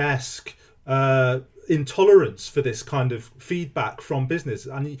Jacobin-esque intolerance for this kind of feedback from business.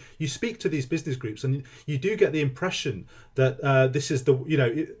 And you speak to these business groups and you do get the impression that this is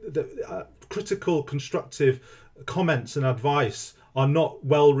the critical, constructive comments and advice are not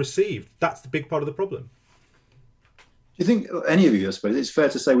well received. That's the big part of the problem. Do you think, any of you, I suppose, it's fair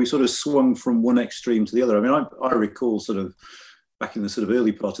to say we sort of swung from one extreme to the other? I mean, I recall sort of back in the sort of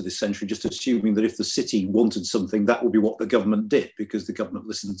early part of this century, just assuming that if the city wanted something, that would be what the government did, because the government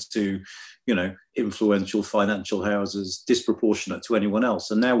listened to, influential financial houses disproportionate to anyone else.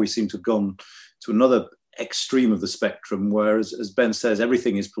 And now we seem to have gone to another extreme of the spectrum, where, as Ben says,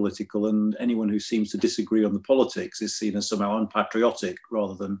 everything is political, and anyone who seems to disagree on the politics is seen as somehow unpatriotic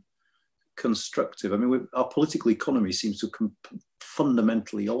rather than constructive. I mean, our political economy seems to have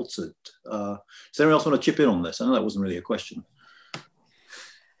fundamentally altered. Does anyone else want to chip in on this? I know that wasn't really a question. I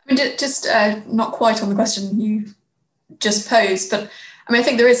mean, just not quite on the question you just posed, but I mean, I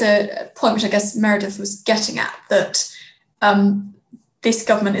think there is a point which I guess Meredith was getting at, that this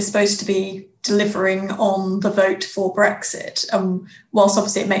government is supposed to be delivering on the vote for Brexit. Whilst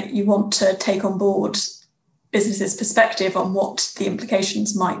obviously you want to take on board businesses' perspective on what the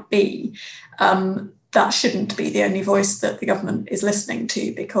implications might be, that shouldn't be the only voice that the government is listening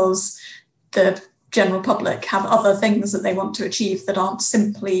to, because the general public have other things that they want to achieve that aren't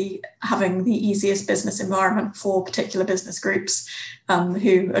simply having the easiest business environment for particular business groups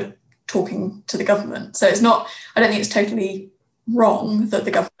who are talking to the government. So I don't think it's totally wrong that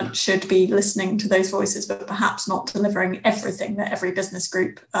the government should be listening to those voices, but perhaps not delivering everything that every business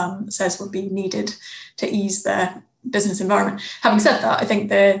group says would be needed to ease their business environment. Having said that, I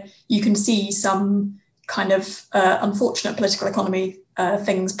think you can see some kind of unfortunate political economy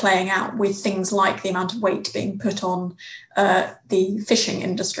things playing out with things like the amount of weight being put on the fishing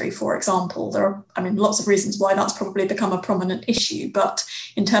industry, for example. There are, lots of reasons why that's probably become a prominent issue, but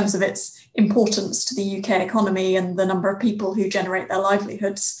in terms of its importance to the UK economy and the number of people who generate their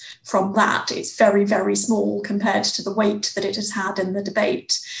livelihoods from that, it's very, very small compared to the weight that it has had in the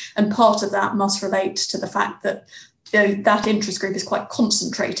debate. And part of that must relate to the fact that that interest group is quite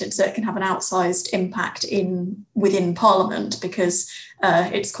concentrated, so it can have an outsized impact within Parliament because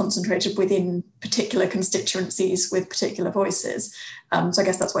it's concentrated within particular constituencies with particular voices. So I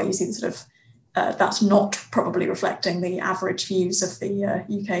guess that's why you see the sort of that's not probably reflecting the average views of the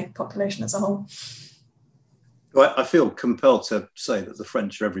UK population as a whole. Well, I feel compelled to say that the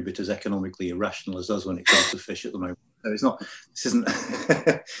French are every bit as economically irrational as us when it comes to fish at the moment. So it's not.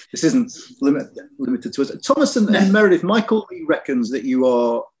 This isn't limited to us. Thomas and Meredith, Michael reckons that you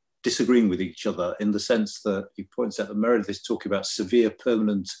are disagreeing with each other in the sense that he points out that Meredith is talking about severe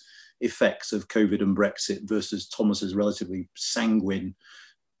permanent effects of COVID and Brexit versus Thomas's relatively sanguine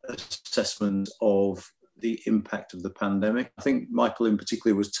assessment of the impact of the pandemic. I think Michael in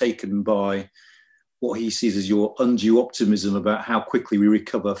particular was taken by what he sees as your undue optimism about how quickly we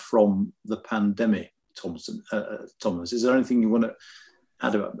recover from the pandemic. Thomas, is there anything you want to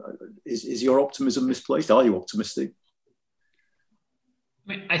add about? Is your optimism misplaced? Are you optimistic?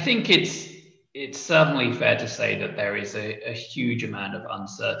 I think it's certainly fair to say that there is a huge amount of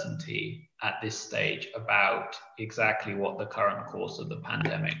uncertainty at this stage about exactly what the current course of the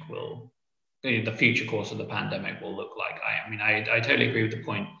pandemic the future course of the pandemic will look like. I totally agree with the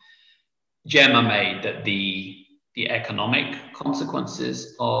point Gemma made that the economic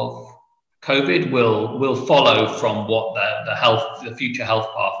consequences of COVID will follow from what the future health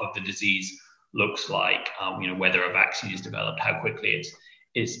path of the disease looks like. Whether a vaccine is developed, how quickly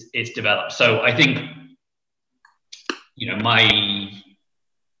it's developed. So I think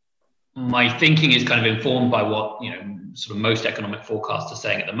my thinking is kind of informed by what sort of most economic forecasts are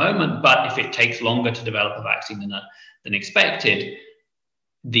saying at the moment. But if it takes longer to develop a vaccine than expected,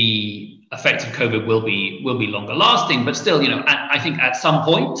 the effects of COVID will be longer lasting. But still, I think at some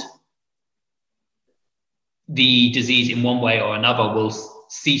point the disease in one way or another will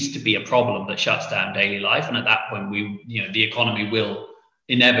cease to be a problem that shuts down daily life. And at that point, the economy will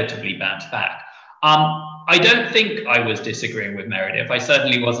inevitably bounce back. I don't think I was disagreeing with Meredith. I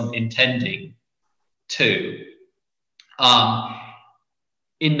certainly wasn't intending to.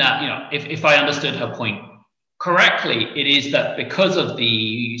 In that, if I understood her point correctly, it is that because of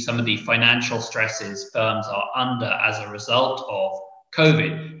some of the financial stresses firms are under as a result of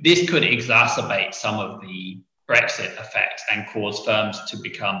COVID, this could exacerbate some of the Brexit effects and cause firms to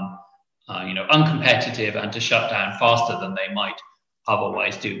become, uncompetitive and to shut down faster than they might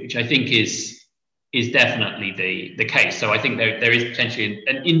otherwise do, which I think is definitely the case. So I think there is potentially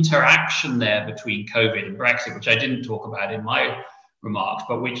an interaction there between COVID and Brexit, which I didn't talk about in my remarks,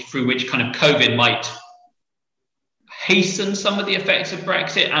 but through which kind of COVID might hasten some of the effects of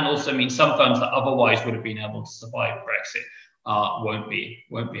Brexit, and also mean some firms that otherwise would have been able to survive Brexit won't be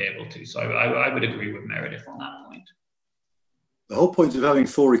able to. So I would agree with Meredith on that point. The whole point of having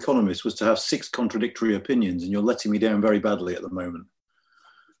 4 economists was to have 6 contradictory opinions, and you're letting me down very badly at the moment.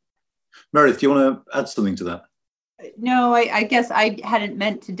 Meredith, do you want to add something to that? No, I guess I hadn't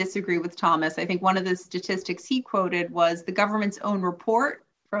meant to disagree with Thomas. I think one of the statistics he quoted was the government's own report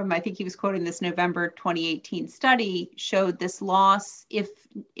from, I think he was quoting this November 2018 study, showed this loss. If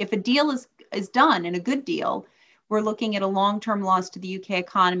a deal is done, and a good deal, we're looking at a long-term loss to the UK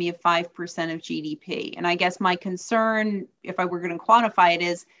economy of 5% of GDP. And I guess my concern, if I were going to quantify it,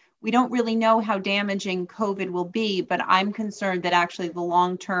 is we don't really know how damaging COVID will be, but I'm concerned that actually the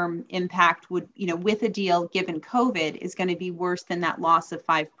long-term impact would, with a deal given COVID, is going to be worse than that loss of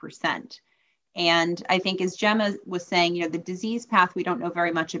 5%. And I think, as Gemma was saying, the disease path we don't know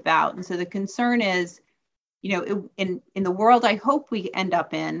very much about. And so the concern is, in the world I hope we end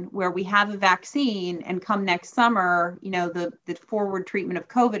up in, where we have a vaccine and come next summer, the forward treatment of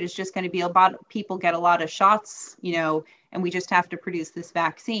COVID is just going to be about people get a lot of shots, and we just have to produce this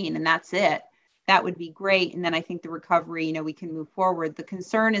vaccine and that's it. that would be great. And then I think the recovery, you know, we can move forward. The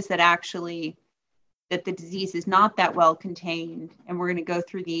concern is that actually that the disease is not that well contained, and we're going to go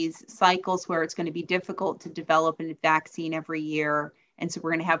through these cycles where it's going to be difficult to develop a vaccine every year. And so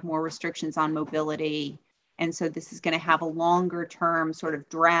we're going to have more restrictions on mobility. And so this is going to have a longer term sort of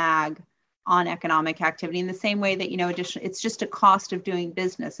drag on economic activity in the same way that, you know, it's just a cost of doing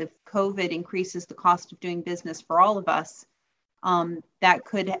business. If COVID increases the cost of doing business for all of us, that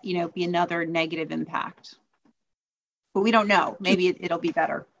could, you know, be another negative impact. But we don't know. Maybe it'll be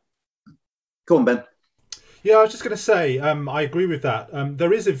better. Go on, Ben. Yeah, I was just going to say, I agree with that.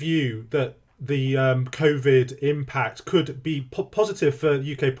 There is a view that the COVID impact could be positive for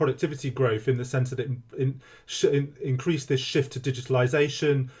UK productivity growth in the sense that it increased this shift to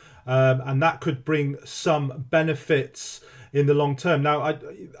digitalisation, and that could bring some benefits in the long term. Now,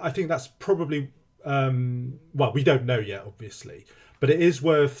 I think that's probably, well, we don't know yet, obviously, but it is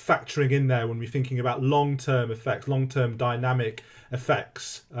worth factoring in there when we're thinking about long-term effects, long-term dynamic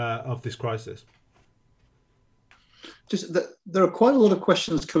effects of this crisis. Just there are quite a lot of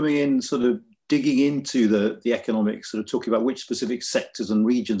questions coming in, sort of digging into the economics, sort of talking about which specific sectors and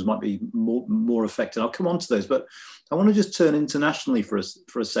regions might be more affected. I'll come on to those, but I want to just turn internationally for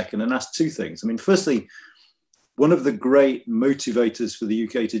a second and ask two things. I mean, firstly, one of the great motivators for the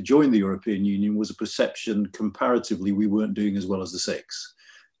UK to join the European Union was a perception comparatively we weren't doing as well as the six.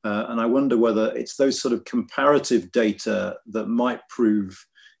 And I wonder whether it's those sort of comparative data that might prove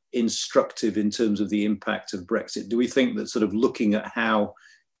instructive in terms of the impact of Brexit. Do we think that sort of looking at how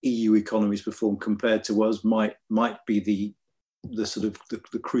EU economies perform compared to us might be the sort of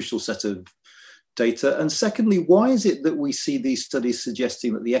the crucial set of data? And secondly, why is it that we see these studies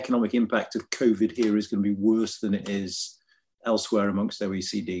suggesting that the economic impact of COVID here is going to be worse than it is elsewhere amongst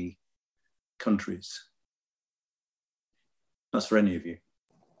OECD countries? That's for any of you.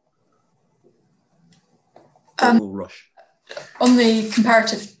 Rush. On the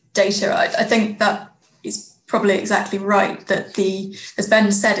comparative data, I think that is probably exactly right, that as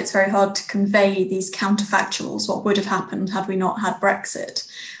Ben said, it's very hard to convey these counterfactuals, what would have happened had we not had Brexit.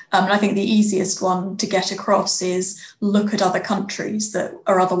 And I think the easiest one to get across is look at other countries that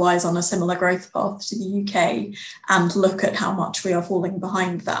are otherwise on a similar growth path to the UK and look at how much we are falling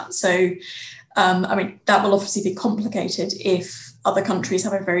behind that. So, I mean, that will obviously be complicated if other countries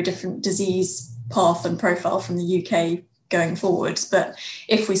have a very different disease path and profile from the UK going forwards. But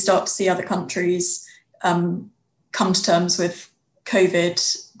if we start to see other countries come to terms with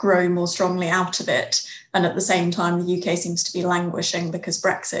COVID, grow more strongly out of it, and at the same time the UK seems to be languishing because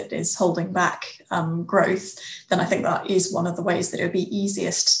Brexit is holding back growth, then I think that is one of the ways that it would be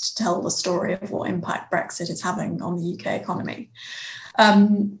easiest to tell the story of what impact Brexit is having on the UK economy.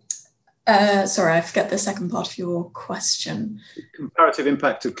 Sorry, I forget the second part of your question. Comparative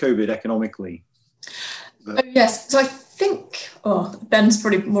impact of COVID economically. Yes, so I think, Ben's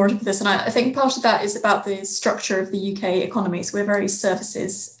probably more into this, and I think part of that is about the structure of the UK economy. So we're very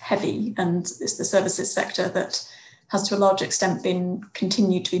services heavy, and it's the services sector that has to a large extent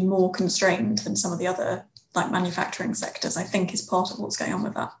continued to be more constrained than some of the other like manufacturing sectors, I think is part of what's going on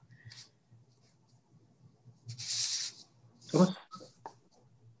with that.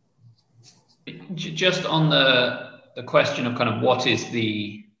 Just on the question of kind of what is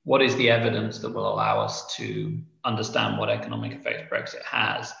the evidence that will allow us to understand what economic effects Brexit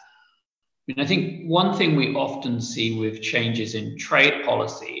has? I mean, I think one thing we often see with changes in trade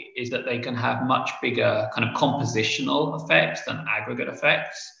policy is that they can have much bigger kind of compositional effects than aggregate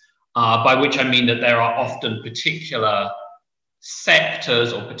effects, by which I mean that there are often particular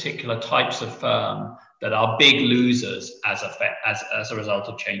sectors or particular types of firm that are big losers as a result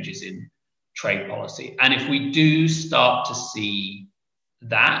of changes in trade policy. And if we do start to see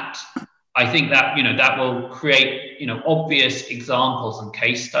that, I think that, that will create, obvious examples and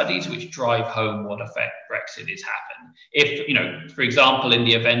case studies which drive home what effect Brexit is having. If, for example, in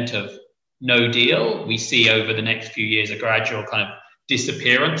the event of no deal, we see over the next few years a gradual kind of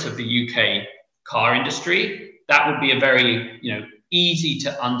disappearance of the UK car industry, that would be a very, easy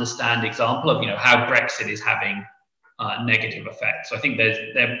to understand example of, how Brexit is having negative effects. So I think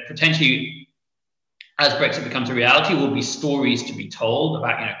there potentially, as Brexit becomes a reality, will be stories to be told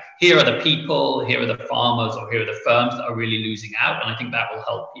about, here are the people, here are the farmers, or here are the firms that are really losing out. And I think that will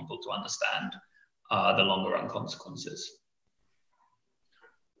help people to understand the longer run consequences.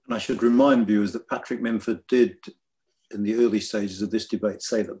 And I should remind viewers that Patrick Minford did, in the early stages of this debate,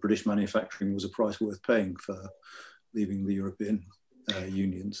 say that British manufacturing was a price worth paying for leaving the European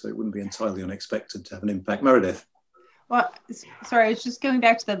Union. So it wouldn't be entirely unexpected to have an impact. Meredith? Well, sorry, I was just going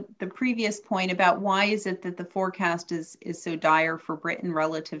back to the previous point about why is it that the forecast is so dire for Britain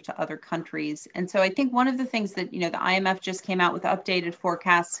relative to other countries. And so I think one of the things that, the IMF just came out with updated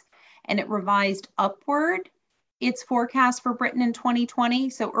forecasts, and it revised upward its forecast for Britain in 2020.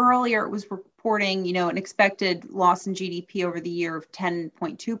 So earlier it was reporting, an expected loss in GDP over the year of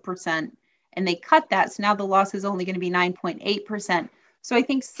 10.2%, and they cut that. So now the loss is only going to be 9.8%. So I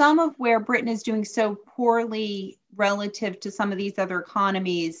think some of where Britain is doing so poorly relative to some of these other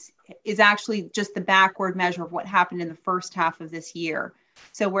economies is actually just the backward measure of what happened in the first half of this year.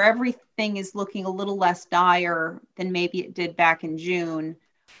 So where everything is looking a little less dire than maybe it did back in June,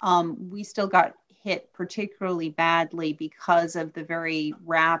 we still got hit particularly badly because of the very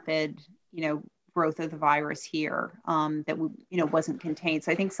rapid, growth of the virus here that wasn't contained.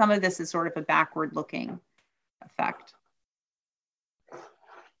 So I think some of this is sort of a backward-looking effect.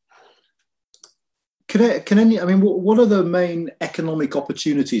 What are the main economic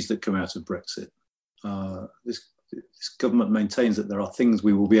opportunities that come out of Brexit? This government maintains that there are things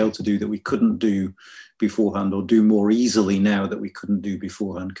we will be able to do that we couldn't do beforehand, or do more easily now that we couldn't do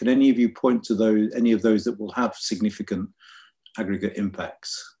beforehand. Can any of you point to any of those that will have significant aggregate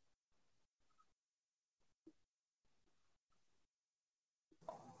impacts?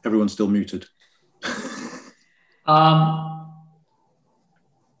 Everyone's still muted.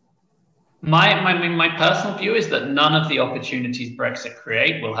 My personal view is that none of the opportunities Brexit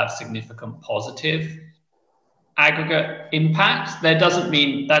create will have significant positive aggregate impacts. That doesn't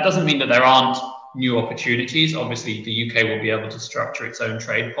mean that there aren't new opportunities. Obviously, the UK will be able to structure its own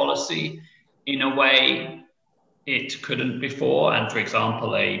trade policy in a way it couldn't before. And for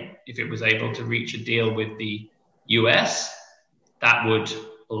example, if it was able to reach a deal with the US, that would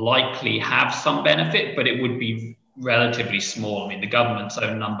likely have some benefit, but it would be relatively small. I mean, the government's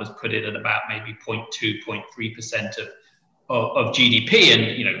own numbers put it at about maybe 0.2, 0.3% of GDP.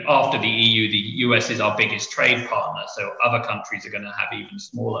 And, after the EU, the US is our biggest trade partner. So other countries are going to have even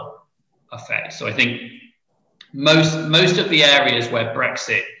smaller effects. So I think most of the areas where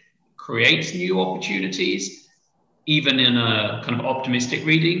Brexit creates new opportunities, even in a kind of optimistic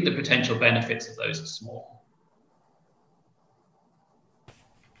reading, the potential benefits of those are small.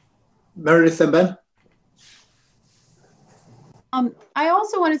 Meredith and Ben? I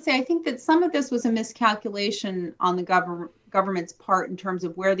also want to say, I think that some of this was a miscalculation on the government's part in terms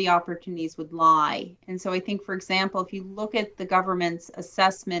of where the opportunities would lie. And so I think, for example, if you look at the government's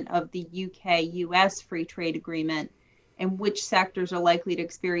assessment of the UK-US free trade agreement and which sectors are likely to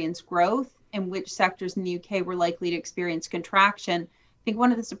experience growth and which sectors in the UK were likely to experience contraction, I think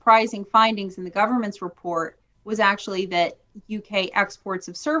one of the surprising findings in the government's report was actually that UK exports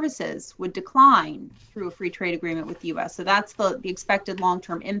of services would decline through a free trade agreement with the US. So that's the expected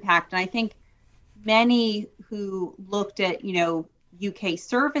long-term impact. And I think many who looked at, UK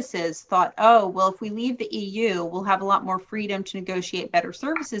services thought, oh, well, if we leave the EU, we'll have a lot more freedom to negotiate better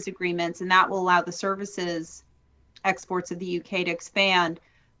services agreements, and that will allow the services exports of the UK to expand.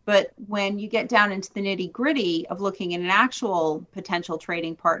 But when you get down into the nitty-gritty of looking at an actual potential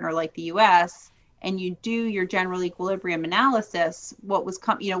trading partner like the US, and you do your general equilibrium analysis, what's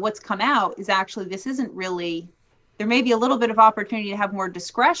come out is actually this isn't really, there may be a little bit of opportunity to have more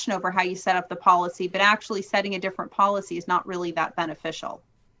discretion over how you set up the policy, but actually setting a different policy is not really that beneficial.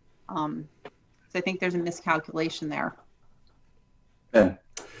 So I think there's a miscalculation there.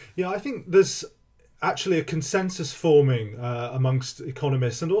 Yeah, I think there's actually a consensus forming amongst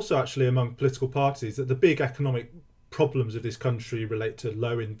economists and also actually among political parties that the big economic problems of this country relate to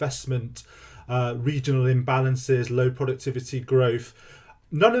low investment, regional imbalances, low productivity growth.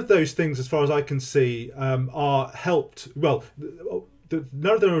 None of those things, as far as I can see, are helped. Well,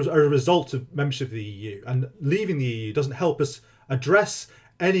 none of them are a result of membership of the EU, and leaving the EU doesn't help us address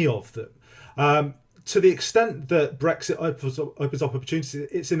any of them. To the extent that Brexit opens up opportunities,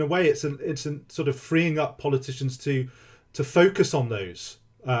 it's in a way it's a sort of freeing up politicians to focus on those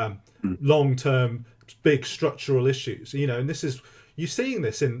long-term big structural issues. And this is. You're seeing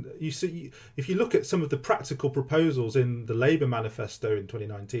this if you look at some of the practical proposals in the Labour manifesto in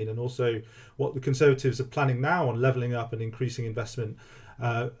 2019, and also what the Conservatives are planning now on levelling up and increasing investment,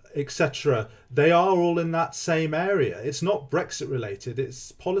 etc. They are all in that same area. It's not Brexit related;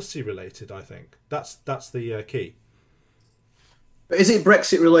 it's policy related. I think that's the key. But is it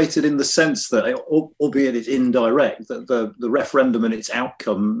Brexit related in the sense that, albeit it's indirect, that the referendum and its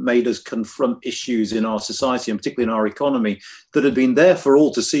outcome made us confront issues in our society, and particularly in our economy, that had been there for all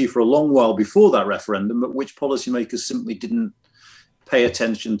to see for a long while before that referendum, but which policymakers simply didn't pay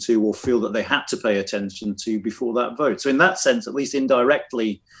attention to or feel that they had to pay attention to before that vote? So in that sense, at least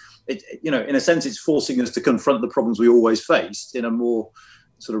indirectly, in a sense, it's forcing us to confront the problems we always faced in a more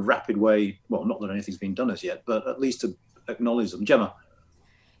sort of rapid way. Well, not that anything's been done as yet, but at least to acknowledge them. Gemma?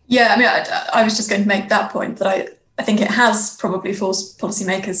 Yeah, I mean, I was just going to make that point that I think it has probably forced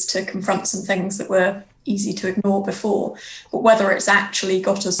policymakers to confront some things that were easy to ignore before, but whether it's actually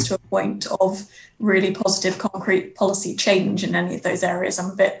got us to a point of really positive, concrete policy change in any of those areas,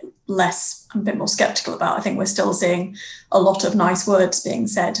 I'm a bit more skeptical about. I think we're still seeing a lot of nice words being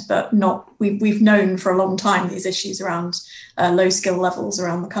said, but we've known for a long time these issues around low skill levels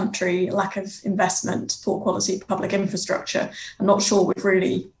around the country, lack of investment, poor quality public infrastructure. I'm not sure we've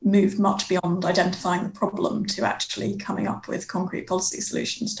really moved much beyond identifying the problem to actually coming up with concrete policy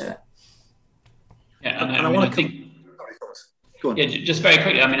solutions to it. Yeah, and I think, Go on. Yeah, just very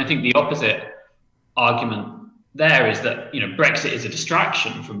quickly, I mean, I think the opposite argument there is that, Brexit is a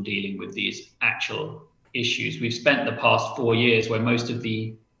distraction from dealing with these actual issues. We've spent the past 4 years where most of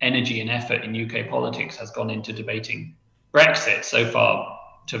the energy and effort in UK politics has gone into debating Brexit, so far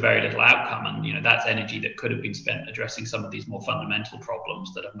to very little outcome. And, that's energy that could have been spent addressing some of these more fundamental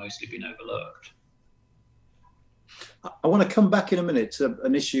problems that have mostly been overlooked. I want to come back in a minute to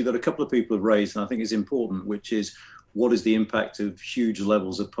an issue that a couple of people have raised, and I think is important, which is what is the impact of huge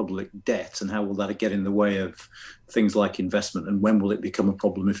levels of public debt, and how will that get in the way of things like investment, and when will it become a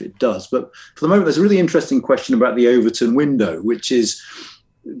problem if it does? But for the moment, there's a really interesting question about the Overton window, which is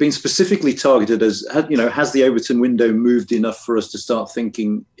being specifically targeted as, has the Overton window moved enough for us to start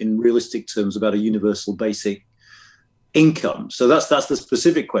thinking in realistic terms about a universal basic income? So that's the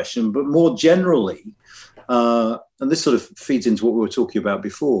specific question. But more generally, and this sort of feeds into what we were talking about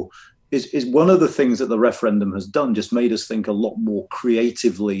before, is one of the things that the referendum has done just made us think a lot more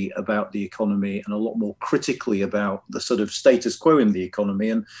creatively about the economy and a lot more critically about the sort of status quo in the economy.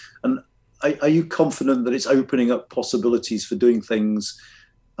 And are you confident that it's opening up possibilities for doing things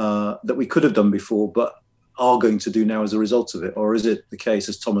that we could have done before, but are going to do now as a result of it? Or is it the case,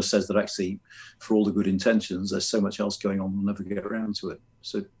 as Thomas says, that actually, for all the good intentions, there's so much else going on, we'll never get around to it?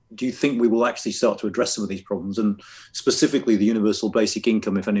 So do you think we will actually start to address some of these problems, and specifically the universal basic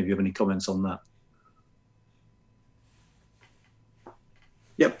income, if any of you have any comments on that?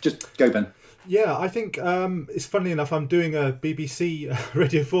 Yep, just go, Ben. Yeah, I think it's funny enough, I'm doing a BBC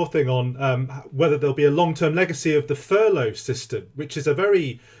Radio 4 thing on whether there'll be a long-term legacy of the furlough system, which is a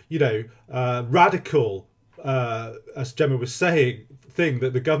very, radical, as Gemma was saying, thing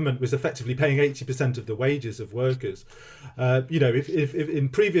that the government was effectively paying 80% of the wages of workers. If in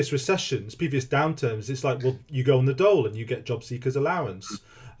previous recessions, previous downturns, it's like, well, you go on the dole and you get job seekers allowance,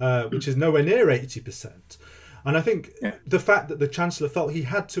 which is nowhere near 80%. And I think the fact that the Chancellor felt he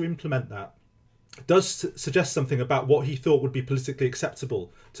had to implement that does suggest something about what he thought would be politically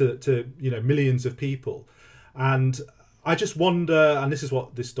acceptable to millions of people. And I just wonder, and this is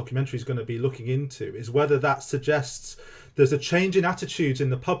what this documentary is going to be looking into, is whether that suggests there's a change in attitudes in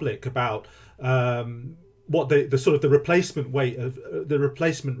the public about what the sort of the replacement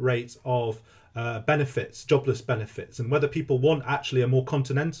rate of benefits, jobless benefits, and whether people want actually a more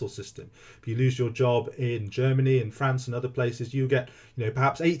continental system. If you lose your job in Germany and France and other places, you get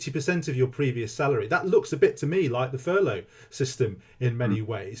perhaps 80% of your previous salary. That looks a bit to me like the furlough system in many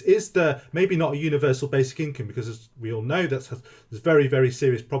ways. Is there maybe not a universal basic income, because as we all know, there's very, very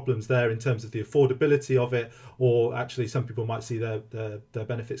serious problems there in terms of the affordability of it, or actually some people might see their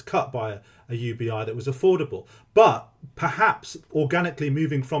benefits cut by a UBI that was affordable. But perhaps organically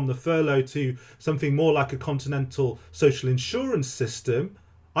moving from the furlough to something more like a continental social insurance system,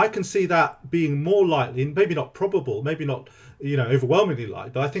 I can see that being more likely, maybe not probable, maybe not overwhelmingly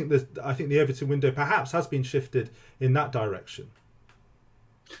likely, but I think the Overton window perhaps has been shifted in that direction.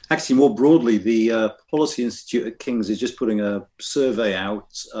 Actually, more broadly, the Policy Institute at King's is just putting a survey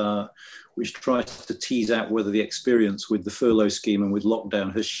out which tries to tease out whether the experience with the furlough scheme and with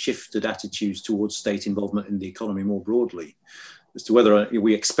lockdown has shifted attitudes towards state involvement in the economy more broadly, as to whether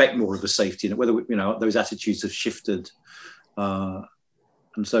we expect more of a safety net, whether those attitudes have shifted.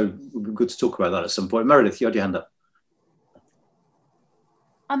 And so it would be good to talk about that at some point. Meredith, you had your hand up.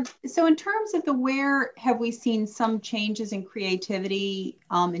 So in terms of where have we seen some changes in creativity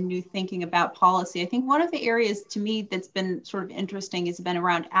and new thinking about policy, I think one of the areas to me that's been sort of interesting has been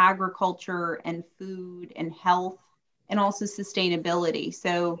around agriculture and food and health and also sustainability.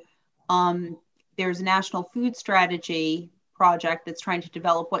 So there's a national food strategy project that's trying to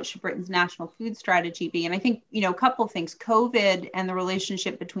develop what should Britain's national food strategy be. And I think, a couple of things, COVID and the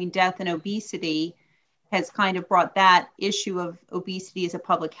relationship between death and obesity has kind of brought that issue of obesity as a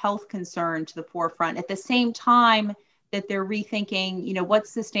public health concern to the forefront. At the same time that they're rethinking,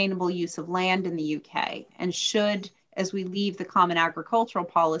 what's sustainable use of land in the UK, and should as we leave the common agricultural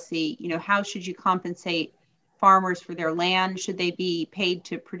policy, how should you compensate farmers for their land? Should they be paid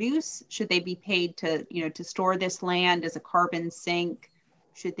to produce? Should they be paid to, to store this land as a carbon sink?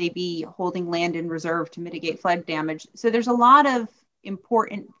 Should they be holding land in reserve to mitigate flood damage? So there's a lot of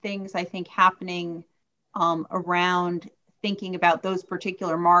important things, I think, happening around thinking about those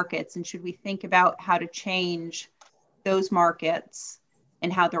particular markets. And should we think about how to change those markets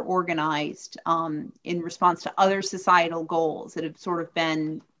and how they're organized in response to other societal goals that have sort of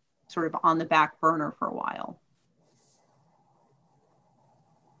been on the back burner for a while?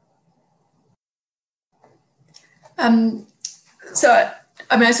 So,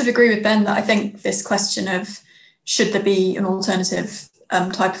 I sort of agree with Ben that I think this question of should there be an alternative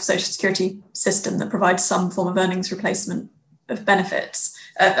type of social security system that provides some form of earnings replacement of benefits,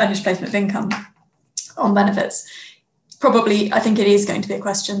 earnings replacement of income on benefits, probably I think it is going to be a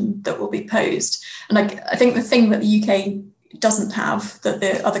question that will be posed. And I think the thing that the UK doesn't have that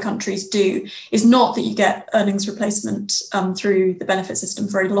the other countries do is not that you get earnings replacement through the benefit system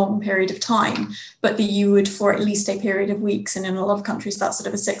for a long period of time, but that you would, for at least a period of weeks, and in a lot of countries that's sort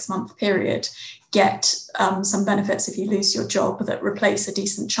of a 6-month period, get some benefits if you lose your job that replace a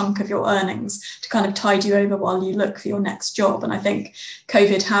decent chunk of your earnings to kind of tide you over while you look for your next job. And I think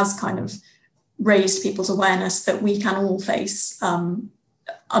COVID has kind of raised people's awareness that we can all face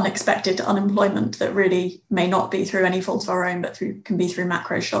unexpected unemployment that really may not be through any fault of our own, but can be through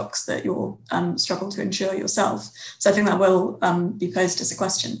macro shocks that you'll struggle to insure yourself. So I think that will be posed as a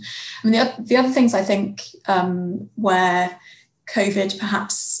question. I mean, the other things I think where COVID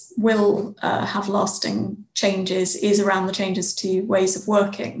perhaps will have lasting changes is around the changes to ways of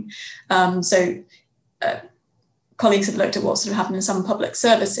working. Colleagues have looked at what sort of happened in some public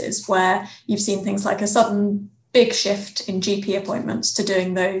services where you've seen things like a sudden big shift in GP appointments to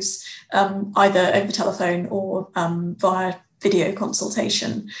doing those either over the telephone or via video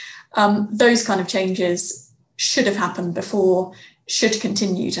consultation. Those kind of changes should have happened before, should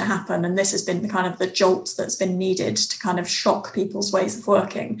continue to happen. And this has been the kind of the jolt that's been needed to kind of shock people's ways of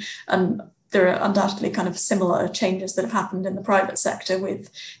working. And there are undoubtedly kind of similar changes that have happened in the private sector with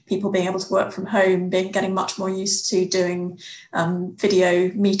people being able to work from home, getting much more used to doing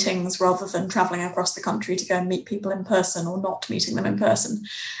video meetings rather than traveling across the country to go and meet people in person or not meeting them in person.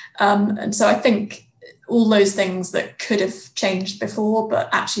 And so I think all those things that could have changed before, but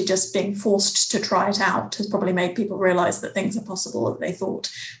actually just being forced to try it out has probably made people realise that things are possible that they thought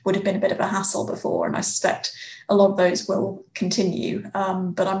would have been a bit of a hassle before. And I suspect a lot of those will continue.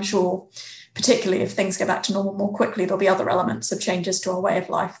 But I'm sure, particularly if things go back to normal more quickly, there'll be other elements of changes to our way of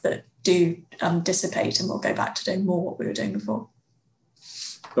life that do dissipate and we'll go back to doing more what we were doing before.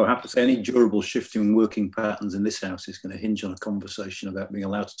 So I have to say, any durable shift in working patterns in this house is going to hinge on a conversation about being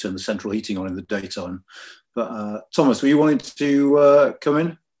allowed to turn the central heating on in the daytime. But Thomas, were you wanting to come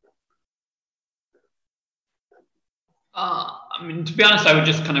in? I mean, to be honest, I would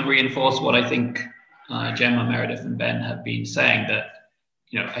just kind of reinforce what I think Gemma, Meredith and Ben have been saying, that,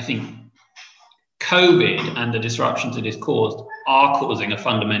 I think COVID and the disruptions it has caused are causing a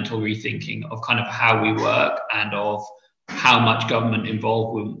fundamental rethinking of kind of how we work and of how much government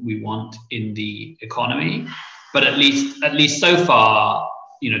involvement we want in the economy. But at least so far,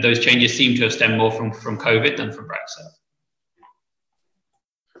 those changes seem to have stemmed more from COVID than from Brexit.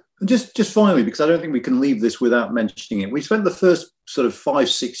 And just finally, because I don't think we can leave this without mentioning it, we spent the first sort of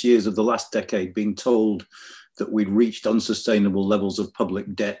 5-6 years of the last decade being told that we'd reached unsustainable levels of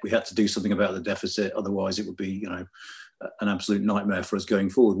public debt. We had to do something about the deficit, otherwise it would be, an absolute nightmare for us going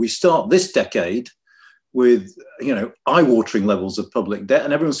forward. We start this decade with, eye-watering levels of public debt,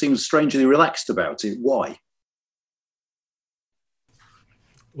 and everyone seems strangely relaxed about it. Why?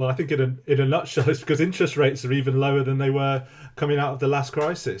 Well, I think in a nutshell, it's because interest rates are even lower than they were coming out of the last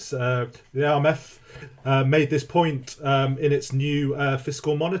crisis. The IMF made this point in its new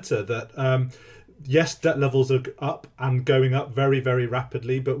fiscal monitor that, yes, debt levels are up and going up very, very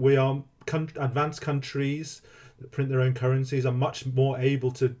rapidly, but we are advanced countries that print their own currencies are much more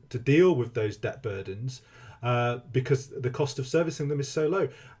able to deal with those debt burdens because the cost of servicing them is so low.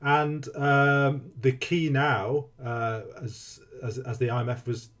 And the key now, as the IMF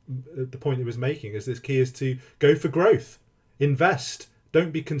was, the point it was making, is this key is to go for growth, invest.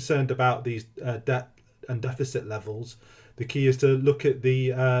 Don't be concerned about these debt and deficit levels. The key is to look at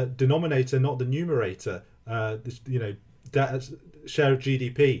the denominator, not the numerator. Debt share of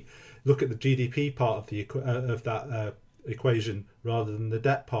GDP. Look at the GDP part of that equation rather than the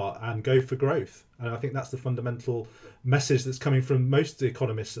debt part, and go for growth. And I think that's the fundamental message that's coming from most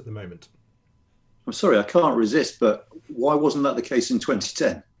economists at the moment. I'm sorry, I can't resist, but why wasn't that the case in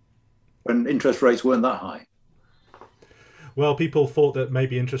 2010 when interest rates weren't that high? well, people thought that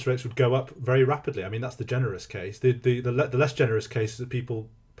maybe interest rates would go up very rapidly. I mean, that's the generous case. The less generous case is that people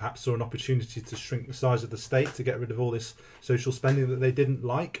perhaps saw an opportunity to shrink the size of the state to get rid of all this social spending that they didn't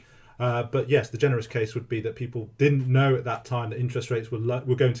like. But yes, the generous case would be that people didn't know at that time that interest rates were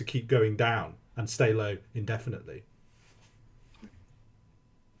going to keep going down and stay low indefinitely.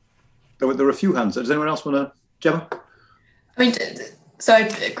 There are a few hands. Does anyone else want to, Gemma? I mean, so I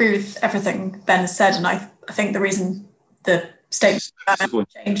agree with everything Ben has said, and I think the reason the statement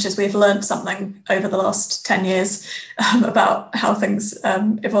changed is we've learned something over the last 10 years about how things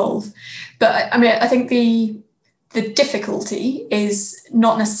evolve. But I mean, I think the difficulty is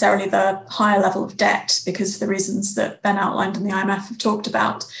not necessarily the higher level of debt, because for the reasons that Ben outlined and the IMF have talked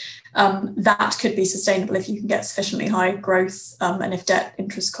about, that could be sustainable if you can get sufficiently high growth and if debt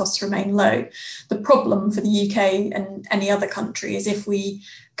interest costs remain low. The problem for the UK and any other country is if we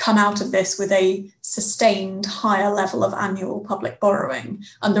come out of this with a sustained higher level of annual public borrowing,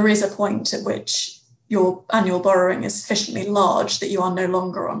 and there is a point at which your annual borrowing is sufficiently large that you are no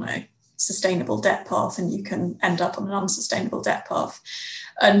longer on a sustainable debt path and you can end up on an unsustainable debt path.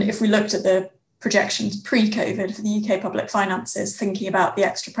 And if we looked at the projections pre-COVID for the UK public finances, thinking about the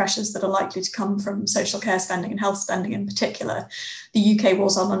extra pressures that are likely to come from social care spending and health spending in particular, the UK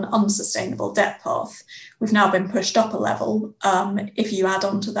was on an unsustainable debt path. We've now been pushed up a level. If you add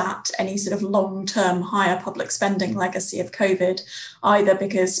on to that any sort of long-term higher public spending legacy of COVID, either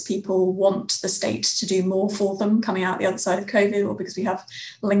because people want the state to do more for them coming out the other side of COVID, or because we have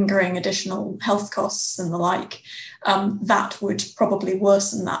lingering additional health costs and the like, that would probably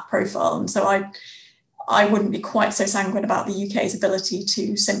worsen that profile. And so I wouldn't be quite so sanguine about the UK's ability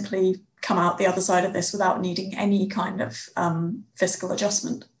to simply come out the other side of this without needing any kind of fiscal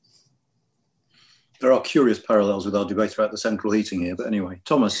adjustment. There are curious parallels with our debate about the central heating here, but anyway,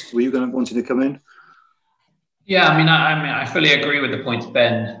 Thomas, were you wanting to come in? Yeah, I mean, I fully agree with the points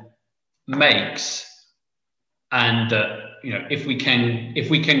Ben makes, and you know, if we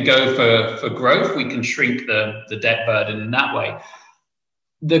can go for growth, we can shrink the debt burden in that way.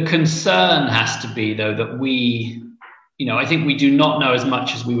 The concern has to be, though, that I think we do not know as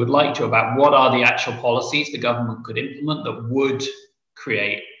much as we would like to about what are the actual policies the government could implement that would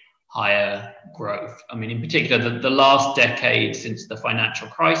create higher growth. I mean, in particular, the last decade since the financial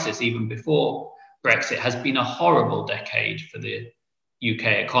crisis, even before Brexit, has been a horrible decade for the UK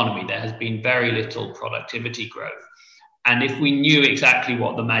economy. There has been very little productivity growth. And if we knew exactly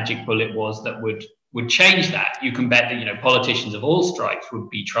what the magic bullet was that would change that, you can bet that politicians of all stripes would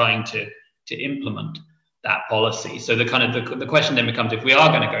be trying to implement that policy. So the question then becomes, if we are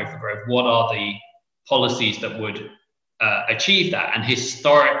going to go for growth, what are the policies that would achieve that? And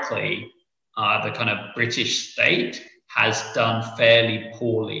historically, the kind of British state has done fairly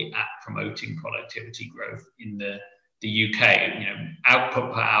poorly at promoting productivity growth in the UK.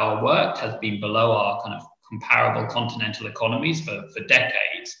 Output per hour worked has been below our kind of comparable continental economies for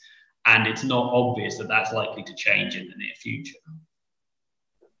decades, and it's not obvious that that's likely to change in the near future.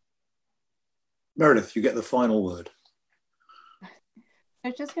 Meredith, you get the final word. I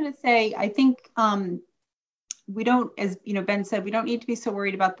was just going to say, I think we don't, as Ben said, we don't need to be so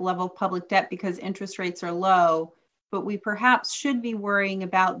worried about the level of public debt because interest rates are low, but we perhaps should be worrying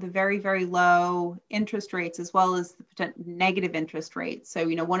about the very, very low interest rates as well as the potential negative interest rates. So,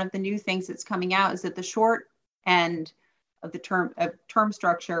 one of the new things that's coming out is that the short end of the term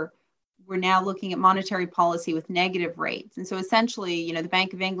structure, we're now looking at monetary policy with negative rates. And so essentially, the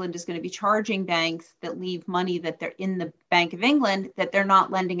Bank of England is going to be charging banks that leave money that they're in the Bank of England that they're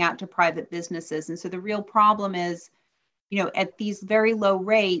not lending out to private businesses. And so the real problem is, at these very low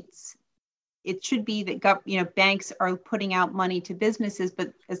rates, it should be that banks are putting out money to businesses,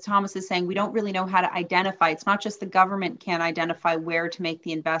 but as Thomas is saying, we don't really know how to identify. It's not just the government can't identify where to make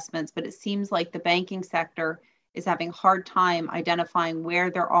the investments, but it seems like the banking sector is having a hard time identifying where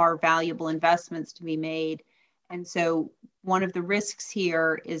there are valuable investments to be made. And so one of the risks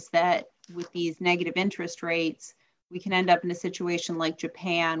here is that with these negative interest rates, we can end up in a situation like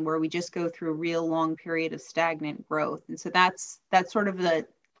Japan where we just go through a real long period of stagnant growth. And so that's sort of the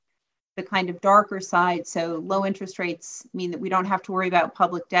kind of darker side. So low interest rates mean that we don't have to worry about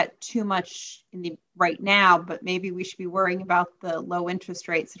public debt too much right now, but maybe we should be worrying about the low interest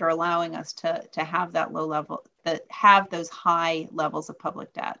rates that are allowing us to have that low level, that have those high levels of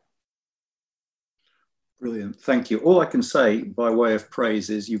public debt. Brilliant, thank you. All I can say by way of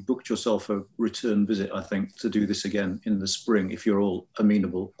praise is you've booked yourself a return visit, I think, to do this again in the spring, if you're all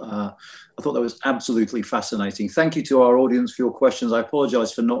amenable. I thought that was absolutely fascinating. Thank you to our audience for your questions. I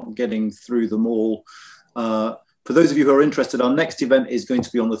apologise for not getting through them all. For those of you who are interested, our next event is going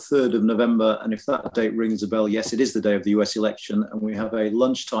to be on the 3rd of November. And if that date rings a bell, yes, it is the day of the US election. And we have a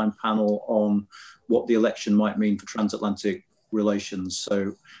lunchtime panel on what the election might mean for transatlantic relations.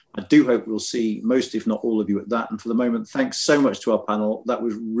 So I do hope we'll see most, if not all of you at that. And for the moment, thanks so much to our panel. That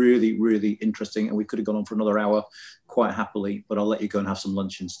was really, really interesting. And we could have gone on for another hour quite happily, but I'll let you go and have some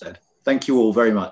lunch instead. Thank you all very much.